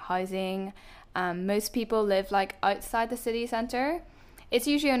get housing. Most people live like outside the city centre. It's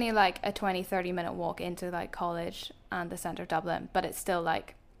usually only like a 20-30 minute walk into like college and the centre of Dublin, but it's still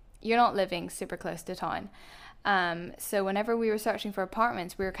like you're not living super close to town. So whenever we were searching for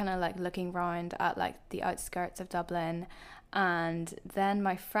apartments, we were kind of like looking around at like the outskirts of Dublin, and then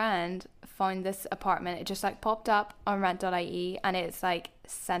my friend found this apartment. It just like popped up on rent.ie, and it's like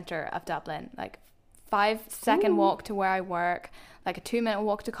centre of Dublin, like 5-second walk to where I work, like a 2-minute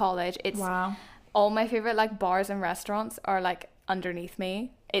walk to college. It's Wow. all my favorite like bars and restaurants are like underneath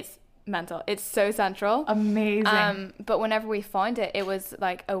me. It's mental. It's so central. Amazing. But whenever we found it, it was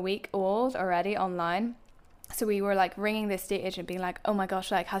like a week old already online. So we were like ringing the estate agent being like, oh my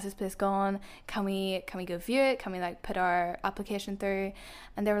gosh, like has this place gone? Can we go view it? Can we like put our application through?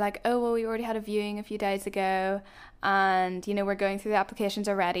 And they were like, oh well, we already had a viewing a few days ago, and you know we're going through the applications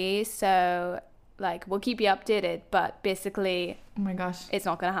already, so like we'll keep you updated, but basically Oh my gosh. it's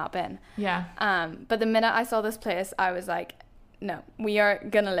not gonna happen. Yeah. But the minute I saw this place, I was like, no, we are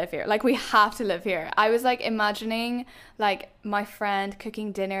gonna live here. Like we have to live here. I was like imagining like my friend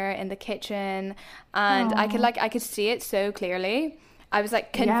cooking dinner in the kitchen, and I could see it so clearly. I was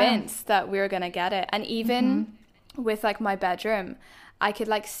like convinced that we were gonna get it. And even with like my bedroom, I could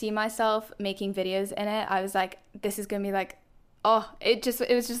like see myself making videos in it. I was like, this is gonna be like, oh, it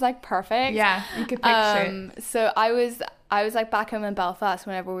was just like perfect. Yeah, you could picture it. So I was like back home in Belfast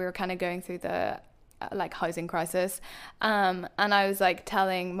whenever we were kind of going through the like housing crisis, and I was like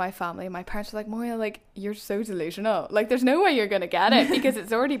telling my family, my parents were like, Moya, like you're so delusional, like there's no way you're gonna get it because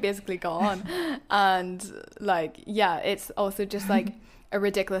it's already basically gone. And like yeah, it's also just like a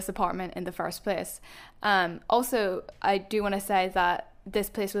ridiculous apartment in the first place. Also I do want to say that this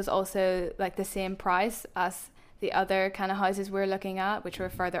place was also like the same price as the other kind of houses we're looking at, which were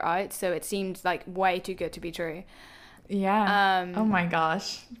further out, so it seemed like way too good to be true. Yeah. Oh my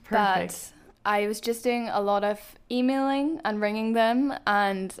gosh. Perfect. But I was just doing a lot of emailing and ringing them,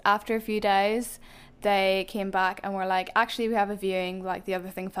 and after a few days they came back and were like, actually we have a viewing, like the other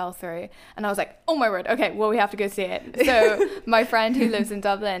thing fell through. And I was like, oh my word, okay, well we have to go see it. So my friend who lives in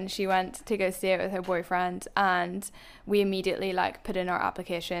Dublin, she went to go see it with her boyfriend, and we immediately like put in our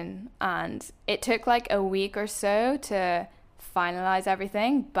application, and it took like a week or so to finalize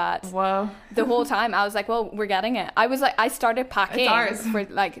everything, but whoa, the whole time I was like, well, we're getting it. I was like, I started packing ours. for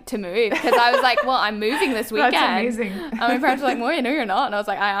like to move, because I was like, well, I'm moving this weekend. That's amazing. And my parents were like, Moya, no you're not. And I was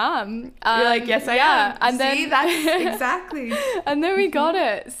like, I am. You're like, yes I am. And see, then that's exactly. and then we got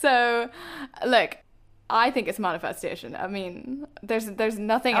it. So look, I think it's manifestation. I mean, there's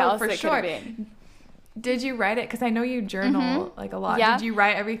nothing else for that sure. could have been. Did you write it? Because I know you journal like a lot. Yeah. Did you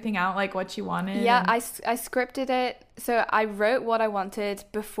write everything out, like what you wanted? Yeah, I scripted it. So I wrote what I wanted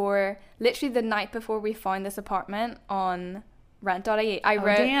before, literally the night before we found this apartment on rent.ie. I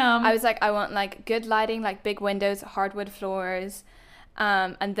wrote, damn. I was like, I want like good lighting, like big windows, hardwood floors.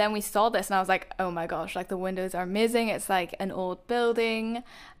 And then we saw this and I was like, oh my gosh, like the windows are amazing. It's like an old building.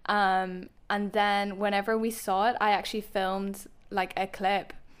 And then whenever we saw it, I actually filmed like a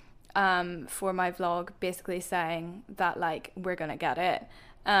clip for my vlog, basically saying that like we're gonna get it,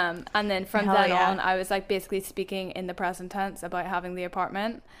 and then from Hell then yeah. on I was like basically speaking in the present tense about having the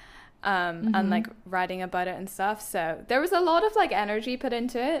apartment, and like writing about it and stuff. So there was a lot of like energy put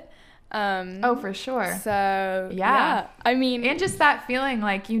into it, Oh, for sure. So yeah. I mean, and just that feeling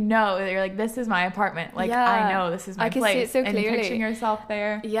like, you know, you're like, this is my apartment. Like, I know this is my place. I can see it so clearly. And picturing yourself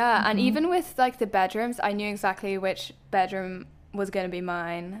there. Yeah. And even with like the bedrooms, I knew exactly which bedroom was going to be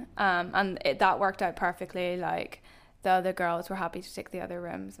mine. And that worked out perfectly. Like, the other girls were happy to take the other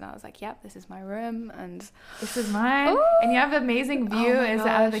rooms, and I was like, yep, this is my room, and this is mine. Ooh. And you have an amazing view. Is it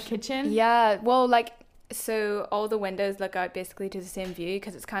out of the kitchen? Yeah. Well, like, so all the windows look out basically to the same view,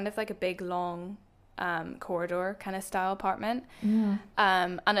 because it's kind of like a big long corridor kind of style apartment.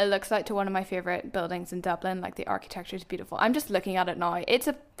 And it looks out to one of my favorite buildings in Dublin. Like, the architecture is beautiful. I'm just looking at it now. It's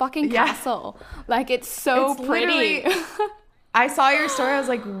a fucking castle. Like, it's so pretty. I saw your story. I was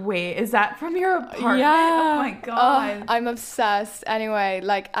like, wait, is that from your apartment? Yeah. Oh my God. I'm obsessed. Anyway,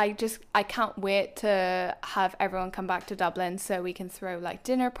 like, I can't wait to have everyone come back to Dublin so we can throw like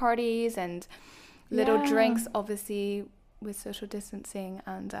dinner parties and little drinks, obviously with social distancing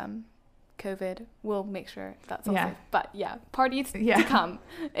and COVID. We'll make sure that's all safe. But yeah, parties to come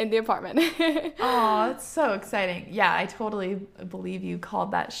in the apartment. Oh, it's so exciting. Yeah, I totally believe you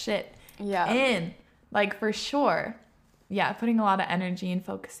called that shit in. Like, for sure. Yeah, putting a lot of energy and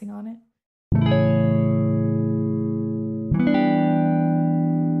focusing on it.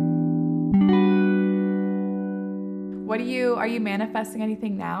 Are you manifesting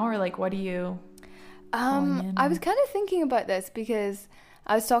anything now, or like, what do you I was kind of thinking about this because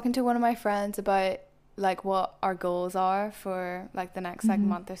I was talking to one of my friends about like what our goals are for like the next like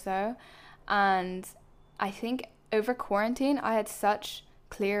month or so, and I think over quarantine I had such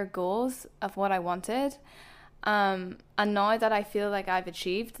clear goals of what I wanted, and now that I feel like I've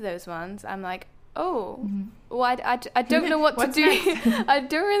achieved those ones, I'm like, well, I don't know what to do. I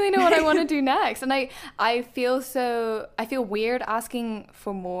don't really know what I want to do next, and I feel weird asking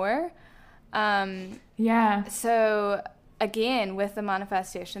for more. So again, with the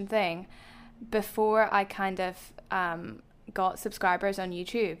manifestation thing, before I kind of got subscribers on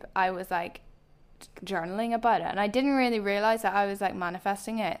YouTube, I was like journaling about it, and I didn't really realize that I was like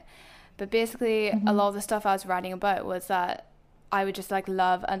manifesting it. But basically a lot of the stuff I was writing about was that I would just like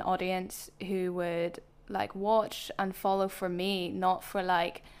love an audience who would like watch and follow for me, not for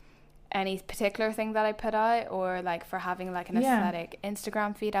like any particular thing that I put out or like for having like an aesthetic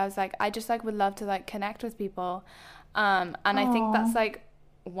Instagram feed. I was like, I just like would love to like connect with people, and I think that's like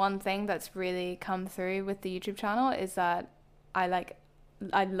one thing that's really come through with the YouTube channel is that I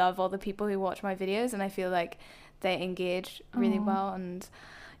love all the people who watch my videos, and I feel like they engage really well, and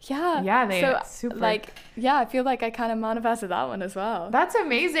super. Like, I feel like I kind of manifested that one as well. That's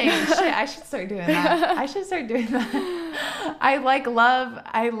amazing. Shit, I should start doing that.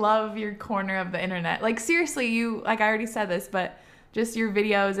 I love your corner of the internet. Like, seriously, you, like, I already said this, but just your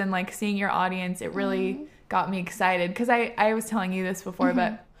videos and like seeing your audience, it really got me excited, because I was telling you this before,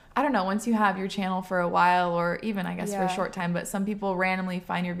 but I don't know, once you have your channel for a while, or even I guess for a short time, but some people randomly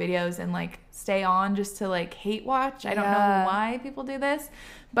find your videos and like stay on just to like hate watch. I don't know why people do this,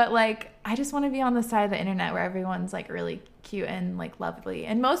 but like I just want to be on the side of the internet where everyone's like really cute and like lovely,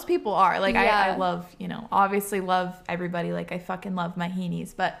 and most people are like I love, you know, obviously love everybody, like I fucking love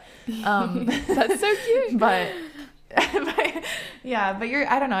Mawhinney's, but that's so cute. but you're,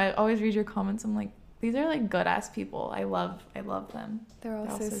 I don't know, I always read your comments, I'm like, these are like good ass people. I love them. They're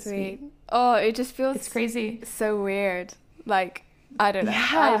all so sweet. Oh, it just feels, it's crazy, so weird. Like, I don't know.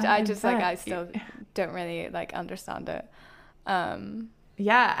 I just like, I still don't really like understand it. I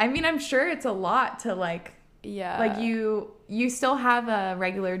mean, I'm sure it's a lot to like, like you still have a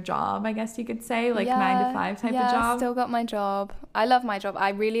regular job, I guess you could say, like 9 to 5 type of job. Yeah, still got my job. I love my job. I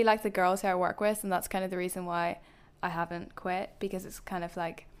really like the girls who I work with, and that's kind of the reason why I haven't quit, because it's kind of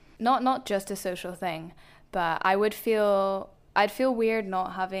like not just a social thing, but I'd feel weird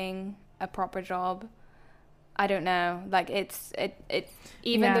not having a proper job. I don't know, like it's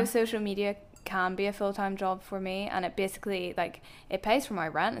even though social media can be a full-time job for me, and it basically like it pays for my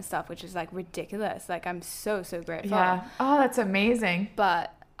rent and stuff, which is like ridiculous. Like, I'm so grateful. That's amazing.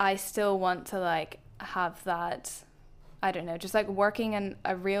 But I still want to like have that, I don't know, just like working in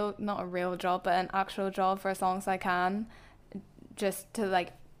not a real job, but an actual job for as long as I can, just to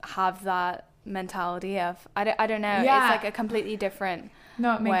like have that mentality of I don't know, it's like a completely different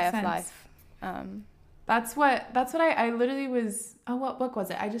way of life. That's what I literally was, what book was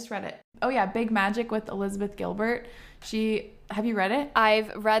it? I just read it. Big Magic with Elizabeth Gilbert. Have you read it?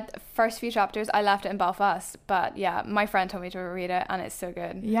 I've read the first few chapters. I left it in Belfast, but my friend told me to read it, and it's so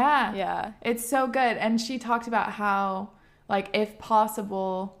good. It's so good. And she talked about how, like, if at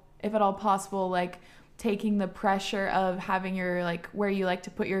all possible, like taking the pressure of having your like where you like to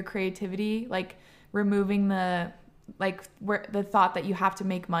put your creativity, like removing the like where the thought that you have to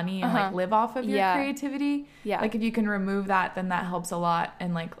make money and like live off of your creativity. Yeah. Like if you can remove that, then that helps a lot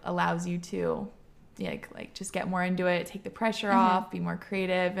and like allows you to like just get more into it, take the pressure off, be more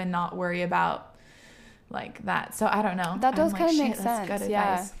creative and not worry about like that. So I don't know. That does kind of make sense. Good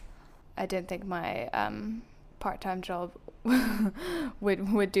advice. I didn't think my part-time job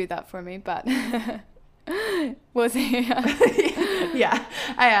would do that for me, but we'll see. Yeah.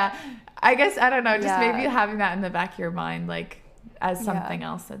 I guess, I don't know, just maybe having that in the back of your mind, like as something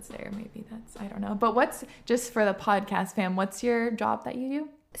else that's there. Maybe that's, I don't know. But what's, just for the podcast fam, what's your job that you do?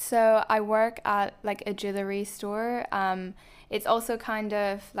 So I work at like a jewelry store. It's also kind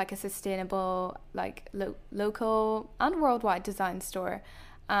of like a sustainable, like local and worldwide design store.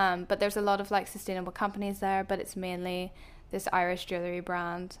 But there's a lot of like sustainable companies there, but it's mainly this Irish jewelry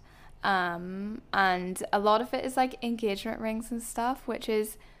brand. And a lot of it is like engagement rings and stuff, which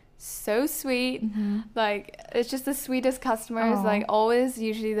is so sweet. Like it's just the sweetest customers. Like always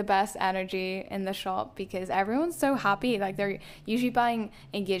usually the best energy in the shop because everyone's so happy. Like they're usually buying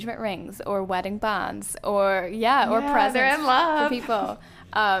engagement rings or wedding bands or presents. They're in love. For people.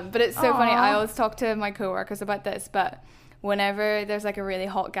 But it's so funny. I always talk to my coworkers about this, but whenever there's like a really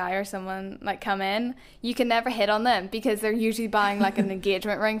hot guy or someone like come in, you can never hit on them because they're usually buying like an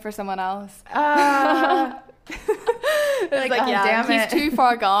engagement ring for someone else. It's like, damn it, he's too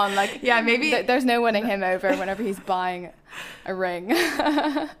far gone. Like, maybe there's no winning him over whenever he's buying a ring.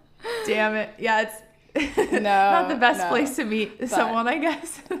 Damn it. Yeah, it's not the best place to meet someone, I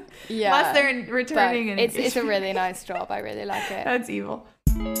guess. Unless they're returning. And it's a really nice job. I really like it. That's evil.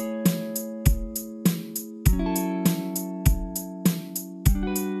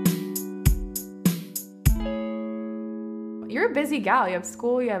 You're a busy gal. You have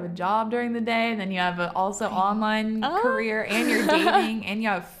school, you have a job during the day, and then you have also online career, and you're dating, and you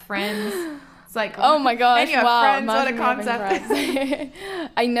have friends. It's like, oh my gosh, and you have friends. What a concept.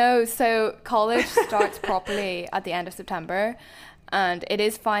 I know. So college starts properly at the end of September, and it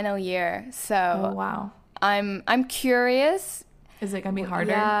is final year. So wow, I'm curious. Is it gonna be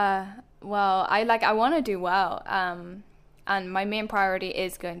harder? Yeah. Well, I want to do well. And my main priority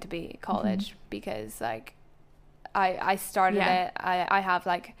is going to be college because like. I started it. I have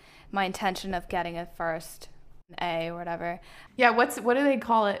like my intention of getting a first A or whatever. Yeah, what do they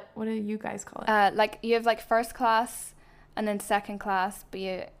call it? What do you guys call it? Like you have like first class and then second class,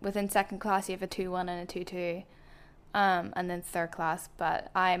 but within second class you have a 2-1 and a 2-2. And then third class, but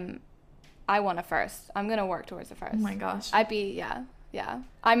I want a first. I'm gonna work towards a first. Oh my gosh. I'm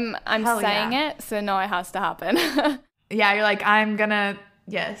saying it, so now it has to happen. Yeah, you're like, I'm gonna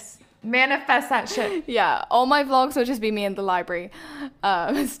manifest that shit. Yeah, all my vlogs will just be me in the library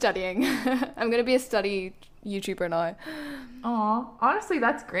studying. I'm gonna be a study YouTuber now. Aw, honestly,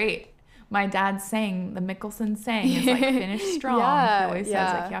 that's great. My dad's saying, the Mickelson saying is like, finish strong. He always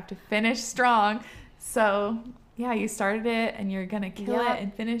says like, you have to finish strong. So yeah, you started it and you're gonna kill it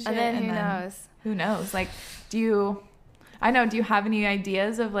and finish and it. Then who knows? Like, do you have any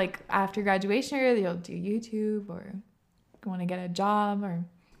ideas of like after graduation or you'll do YouTube or want to get a job or?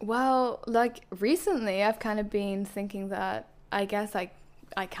 Well, like recently I've kind of been thinking that I guess I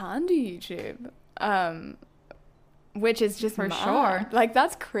can do YouTube, which is just for mad. Sure. Like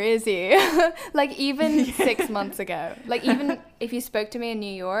that's crazy. Like even 6 months ago, like even if you spoke to me in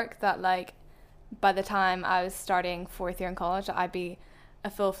New York that like by the time I was starting 4th year in college, I'd be a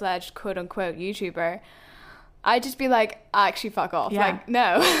full-fledged quote unquote YouTuber. I'd just be like, actually fuck off. Yeah. Like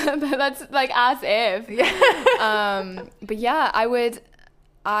no, that's like as if. Yeah. But yeah,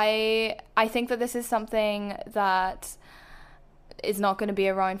 I think that this is something that is not going to be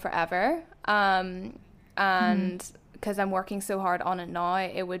around forever. And because I'm working so hard on it now,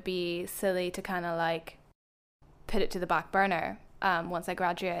 it would be silly to kind of like put it to the back burner once I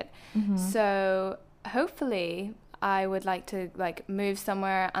graduate. So hopefully I would like to like move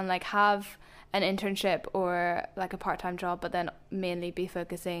somewhere and like have an internship or like a part-time job, but then mainly be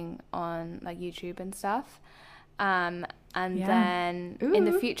focusing on like YouTube and stuff. And then in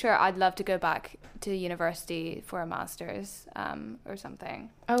the future, I'd love to go back to university for a master's or something.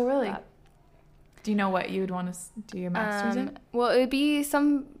 Oh, really? Do you know what you would want to do your master's in? Well, it would be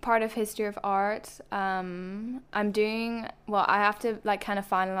some part of history of art. I have to like kind of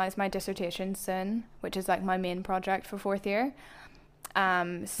finalize my dissertation soon, which is like my main project for 4th year.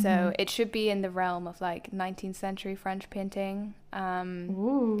 So it should be in the realm of like 19th century French painting.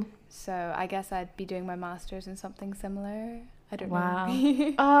 Ooh. So I guess I'd be doing my master's in something similar. I don't know. Wow.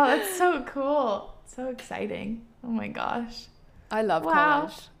 Oh, that's so cool. So exciting. Oh my gosh. I love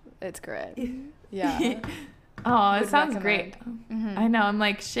college. It's great. Yeah. Oh, it sounds recommend. great. Mm-hmm. I know. I'm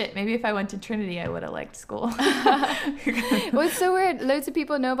like, shit, maybe if I went to Trinity, I would have liked school. Well, it's so weird. Loads of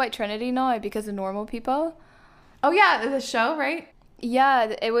people know about Trinity now because of Normal People. Oh, yeah, the show, right?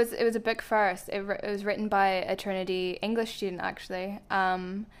 Yeah, it was a book first. It was written by a Trinity English student, actually.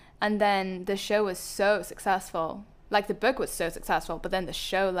 And then the show was so successful. Like, the book was so successful, but then the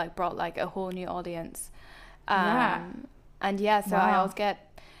show, like, brought, like, a whole new audience. And yeah, so wow.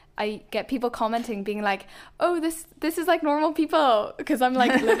 I get people commenting being like, oh, this is like Normal People, because I'm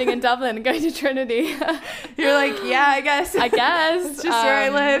like living in Dublin and going to Trinity. You're like, yeah, I guess it's just where I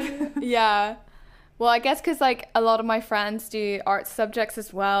live. Yeah, well, I guess because like a lot of my friends do art subjects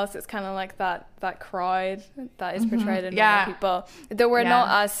as well, so it's kind of like that crowd that is portrayed in Normal People, though we're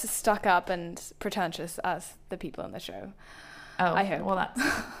not as stuck up and pretentious as the people in the show. Oh, I hope. Well, that's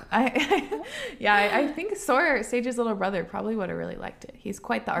I think Sawyer, Sage's little brother, probably would have really liked it. He's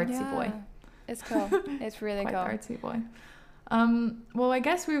quite the artsy boy. It's cool. It's really quite cool. The artsy boy. Well, I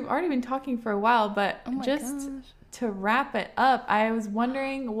guess we've already been talking for a while, but to wrap it up, I was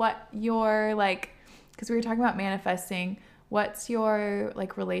wondering what your because we were talking about manifesting. What's your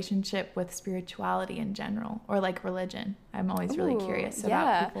relationship with spirituality in general, or religion? I'm always really curious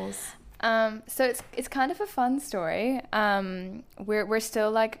about people's. So it's kind of a fun story. We're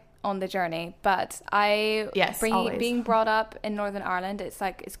still on the journey, but being brought up in Northern Ireland,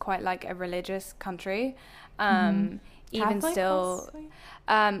 it's quite like a religious country. Even Catholic, still,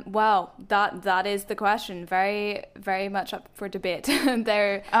 well, that is the question. Very, very much up for debate.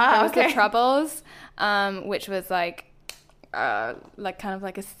 there was the Troubles, which was kind of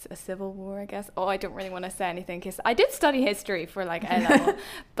like a civil war, I guess. Oh, I don't really want to say anything because I did study history for A level,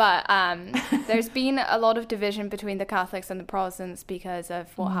 but there's been a lot of division between the Catholics and the Protestants because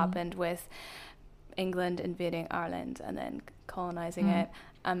of what happened with England invading Ireland and then colonizing it.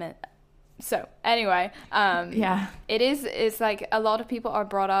 So anyway, it's like a lot of people are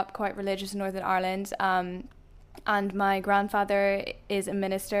brought up quite religious in Northern Ireland. And my grandfather is a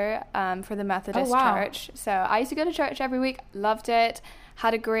minister for the Methodist Church. So I used to go to church every week, loved it,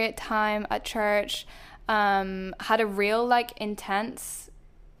 had a great time at church, had a real intense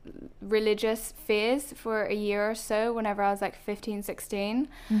religious phase for a year or so whenever I was 15, 16.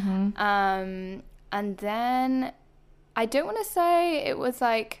 And then I don't want to say it was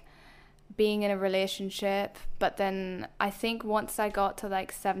being in a relationship, but then I think once I got to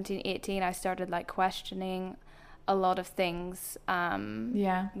 17, 18, I started questioning a lot of things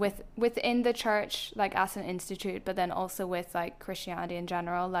within the church, as an institute, but then also with Christianity in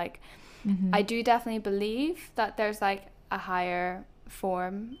general. I do definitely believe that there's a higher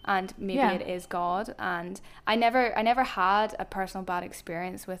form, and maybe it is God. And I never had a personal bad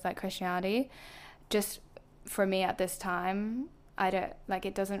experience with Christianity. Just for me at this time, I don't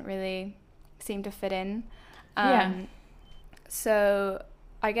it doesn't really seem to fit in. So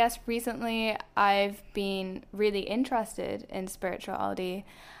I guess recently I've been really interested in spirituality,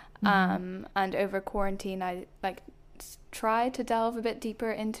 and over quarantine I tried to delve a bit deeper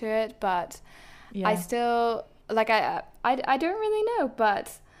into it, but I still I don't really know,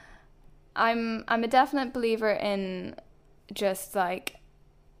 but I'm a definite believer in just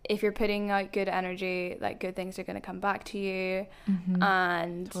if you're putting out good energy, good things are going to come back to you,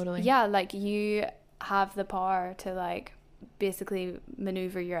 and you have the power to basically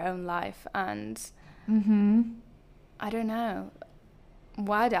maneuver your own life. And I don't know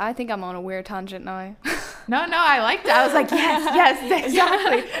why I think I'm on a weird tangent now. no I liked it. I was yes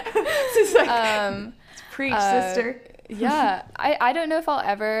exactly. It's just preach, sister. I don't know if I'll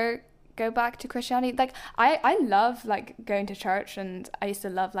ever go back to Christianity. I love going to church, and I used to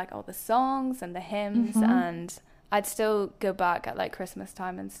love all the songs and the hymns, and I'd still go back at Christmas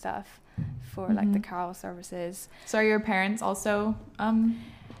time and stuff for the carol services. So are your parents also Christian?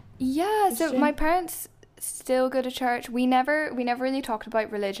 So my parents still go to church. We never really talked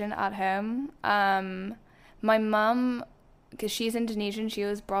about religion at home. My mum, because she's Indonesian, she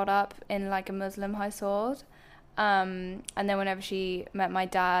was brought up in a Muslim household, and then whenever she met my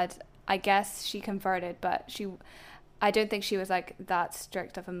dad, I guess she converted, but I don't think she was that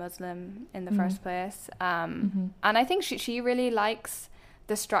strict of a Muslim in the first place. And I think she really likes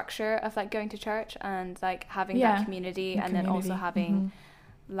the structure of going to church and having that community, and then also having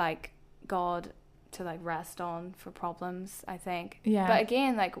God to rest on for problems, I think. But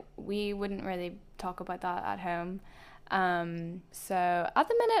again, we wouldn't really talk about that at home. So at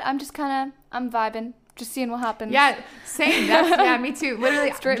the minute I'm just I'm vibing, just seeing what happens. Same. That's me too,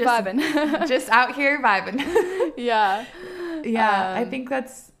 literally straight vibing. Just out here vibing. I think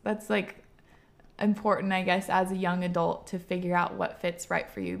that's important, I guess, as a young adult, to figure out what fits right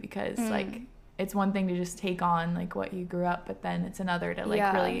for you, because it's one thing to just take on like what you grew up, but then it's another to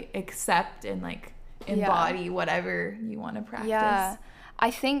like really accept and like embody whatever you want to practice. Yeah.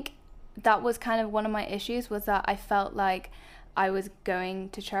 I think that was kind of one of my issues, was that I felt like I was going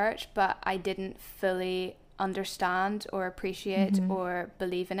to church, but I didn't fully understand or appreciate or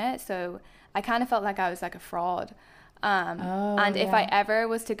believe in it. So I kind of felt like I was like a fraud. And if I ever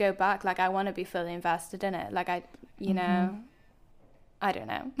was to go back, like I want to be fully invested in it. Like you know, I don't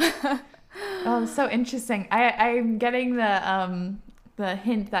know. Oh, so interesting. I'm getting the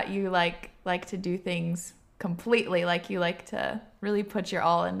hint that you like to do things completely, like you like to really put your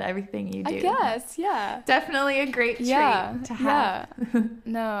all into everything you do. I guess, yeah. Definitely a great trait to have. Yeah.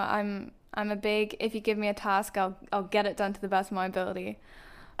 No, I'm a big, if you give me a task, I'll get it done to the best of my ability.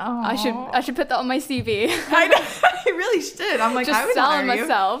 Aww. I should put that on my CV. I know, you really should. I'm like, just I would selling hire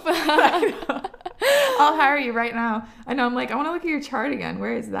myself. I'll hire you right now. I know. I'm like, I want to look at your chart again.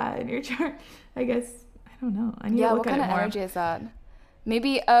 Where is that in your chart? I guess, I don't know. I need to look at it more. What kind of energy is that?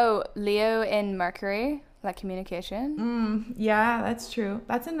 Maybe, Leo in Mercury, like communication. Yeah, that's true.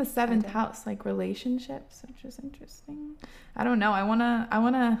 That's in the 7th house, like relationships, which is interesting. I don't know. I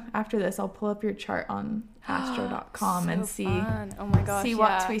wanna after this, I'll pull up your chart on astro.com and see. Fun. Oh my gosh,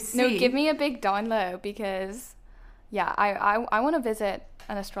 what we see. No, give me a big download, because I want to visit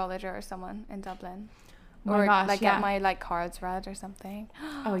an astrologer or someone in Dublin. Get my like cards read or something.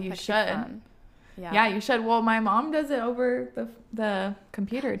 Oh, you should. Yeah, you should. Well, my mom does it over the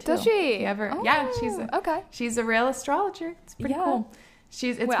computer too. Does she? If you ever? Oh, yeah, she's a real astrologer. It's pretty cool.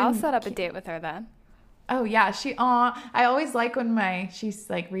 I'll set up a date with her then. Oh yeah, I always like when she's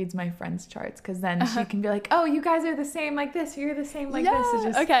like reads my friends' charts, because then she can be like, oh, you guys are the same like this, you're the same like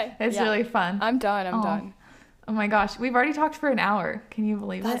this. It's really fun. I'm done. Oh my gosh, we've already talked for an hour. Can you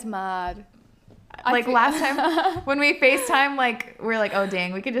believe it? That's mad. Like last time when we FaceTime, like we're like, oh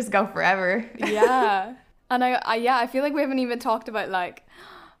dang, we could just go forever. Yeah. And I feel like we haven't even talked about like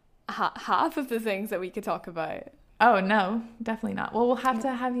half of the things that we could talk about. Oh no, definitely not. Well, we'll have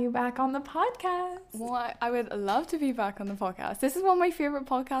to have you back on the podcast. Well, I would love to be back on the podcast. This is one of my favorite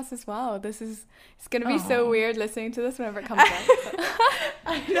podcasts as well. It's going to be so weird listening to this whenever it comes out.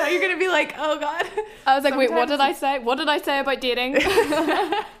 I know, you're going to be like, oh God. I was like, wait, what did I say? What did I say about dating?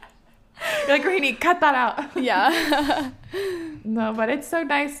 You're like, Rainey, cut that out. Yeah. No, but it's so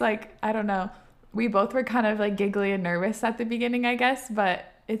nice. Like, I don't know. We both were kind of like giggly and nervous at the beginning, I guess.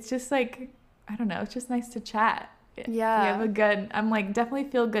 But it's just like, I don't know. It's just nice to chat. Yeah. We have I'm like, definitely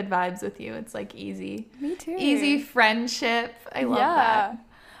feel good vibes with you. It's like easy. Me too. Easy friendship. I love that.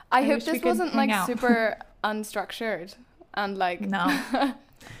 I hope this wasn't like super unstructured and like. No.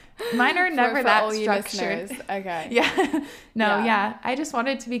 Mine are never that structured. Okay. Yeah. No, yeah. I just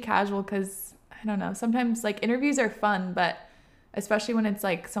wanted it to be casual because, I don't know, sometimes like interviews are fun, but especially when it's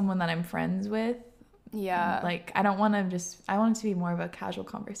like someone that I'm friends with. Yeah. Like, I want it to be more of a casual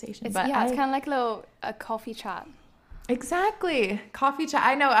conversation. It's kind of like a coffee chat. Exactly. Coffee chat.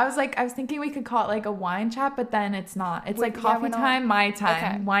 I know. I was thinking we could call it like a wine chat, but then it's not. It's like coffee time, my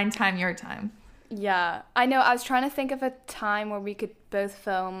time, okay. Wine time, your time. Yeah. I know. I was trying to think of a time where we could both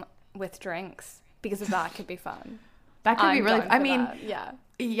film with drinks, because that could be fun. That could be really, I mean, yeah.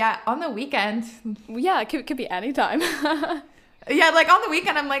 Yeah. On the weekend. Yeah. It could be any time. Yeah. Like on the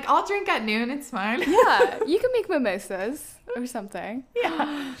weekend, I'm like, I'll drink at noon. It's fine. Yeah. You can make mimosas or something.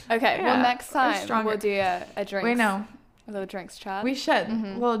 Yeah. Okay. Yeah. Well, next time we'll do a drink. Wait, no. A little drinks chat. We should.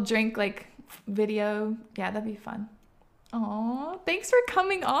 Mm-hmm. We'll drink like video. Yeah, that'd be fun. Aw, thanks for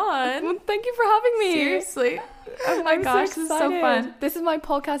coming on. Well, thank you for having me. Seriously. Oh my gosh, so this is so fun. This is my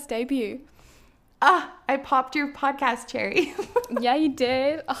podcast debut. I popped your podcast cherry. Yeah, you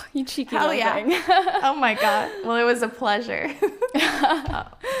did. Oh, you cheeky Hell little thing. Yeah. Oh my God. Well, it was a pleasure.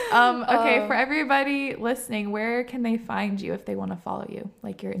 Okay, for everybody listening, where can they find you if they want to follow you?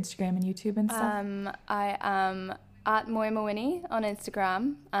 Like your Instagram and YouTube and stuff? I am at Mawhinney on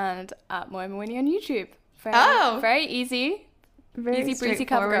Instagram and at Mawhinney on YouTube. Very easy. Very easy breezy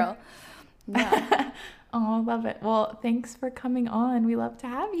cover girl. Yeah. Oh, love it. Well, thanks for coming on. We love to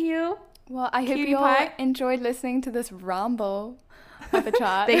have you. Well, I hope you all enjoyed listening to this ramble of a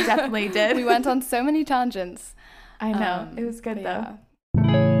chat. They definitely did. We went on so many tangents. I know. It was good though. Yeah.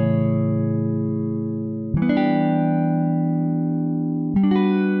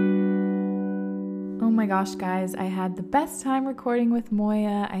 Oh my gosh, guys, I had the best time recording with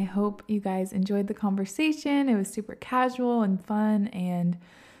Moya. I hope you guys enjoyed the conversation. It was super casual and fun, and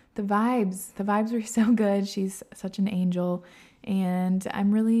the vibes were so good. She's such an angel, and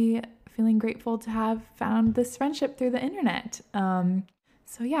I'm really feeling grateful to have found this friendship through the internet.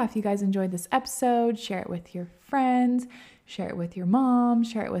 So yeah, if you guys enjoyed this episode, share it with your friends, share it with your mom,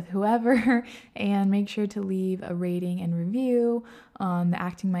 share it with whoever, and make sure to leave a rating and review on the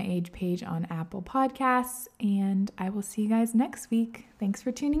Acting My Age page on Apple Podcasts. And I will see you guys next week. Thanks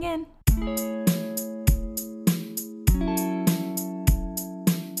for tuning in.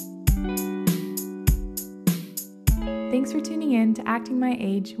 Thanks for tuning in to Acting My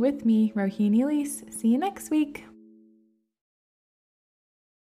Age with me, Mawhinney. See you next week.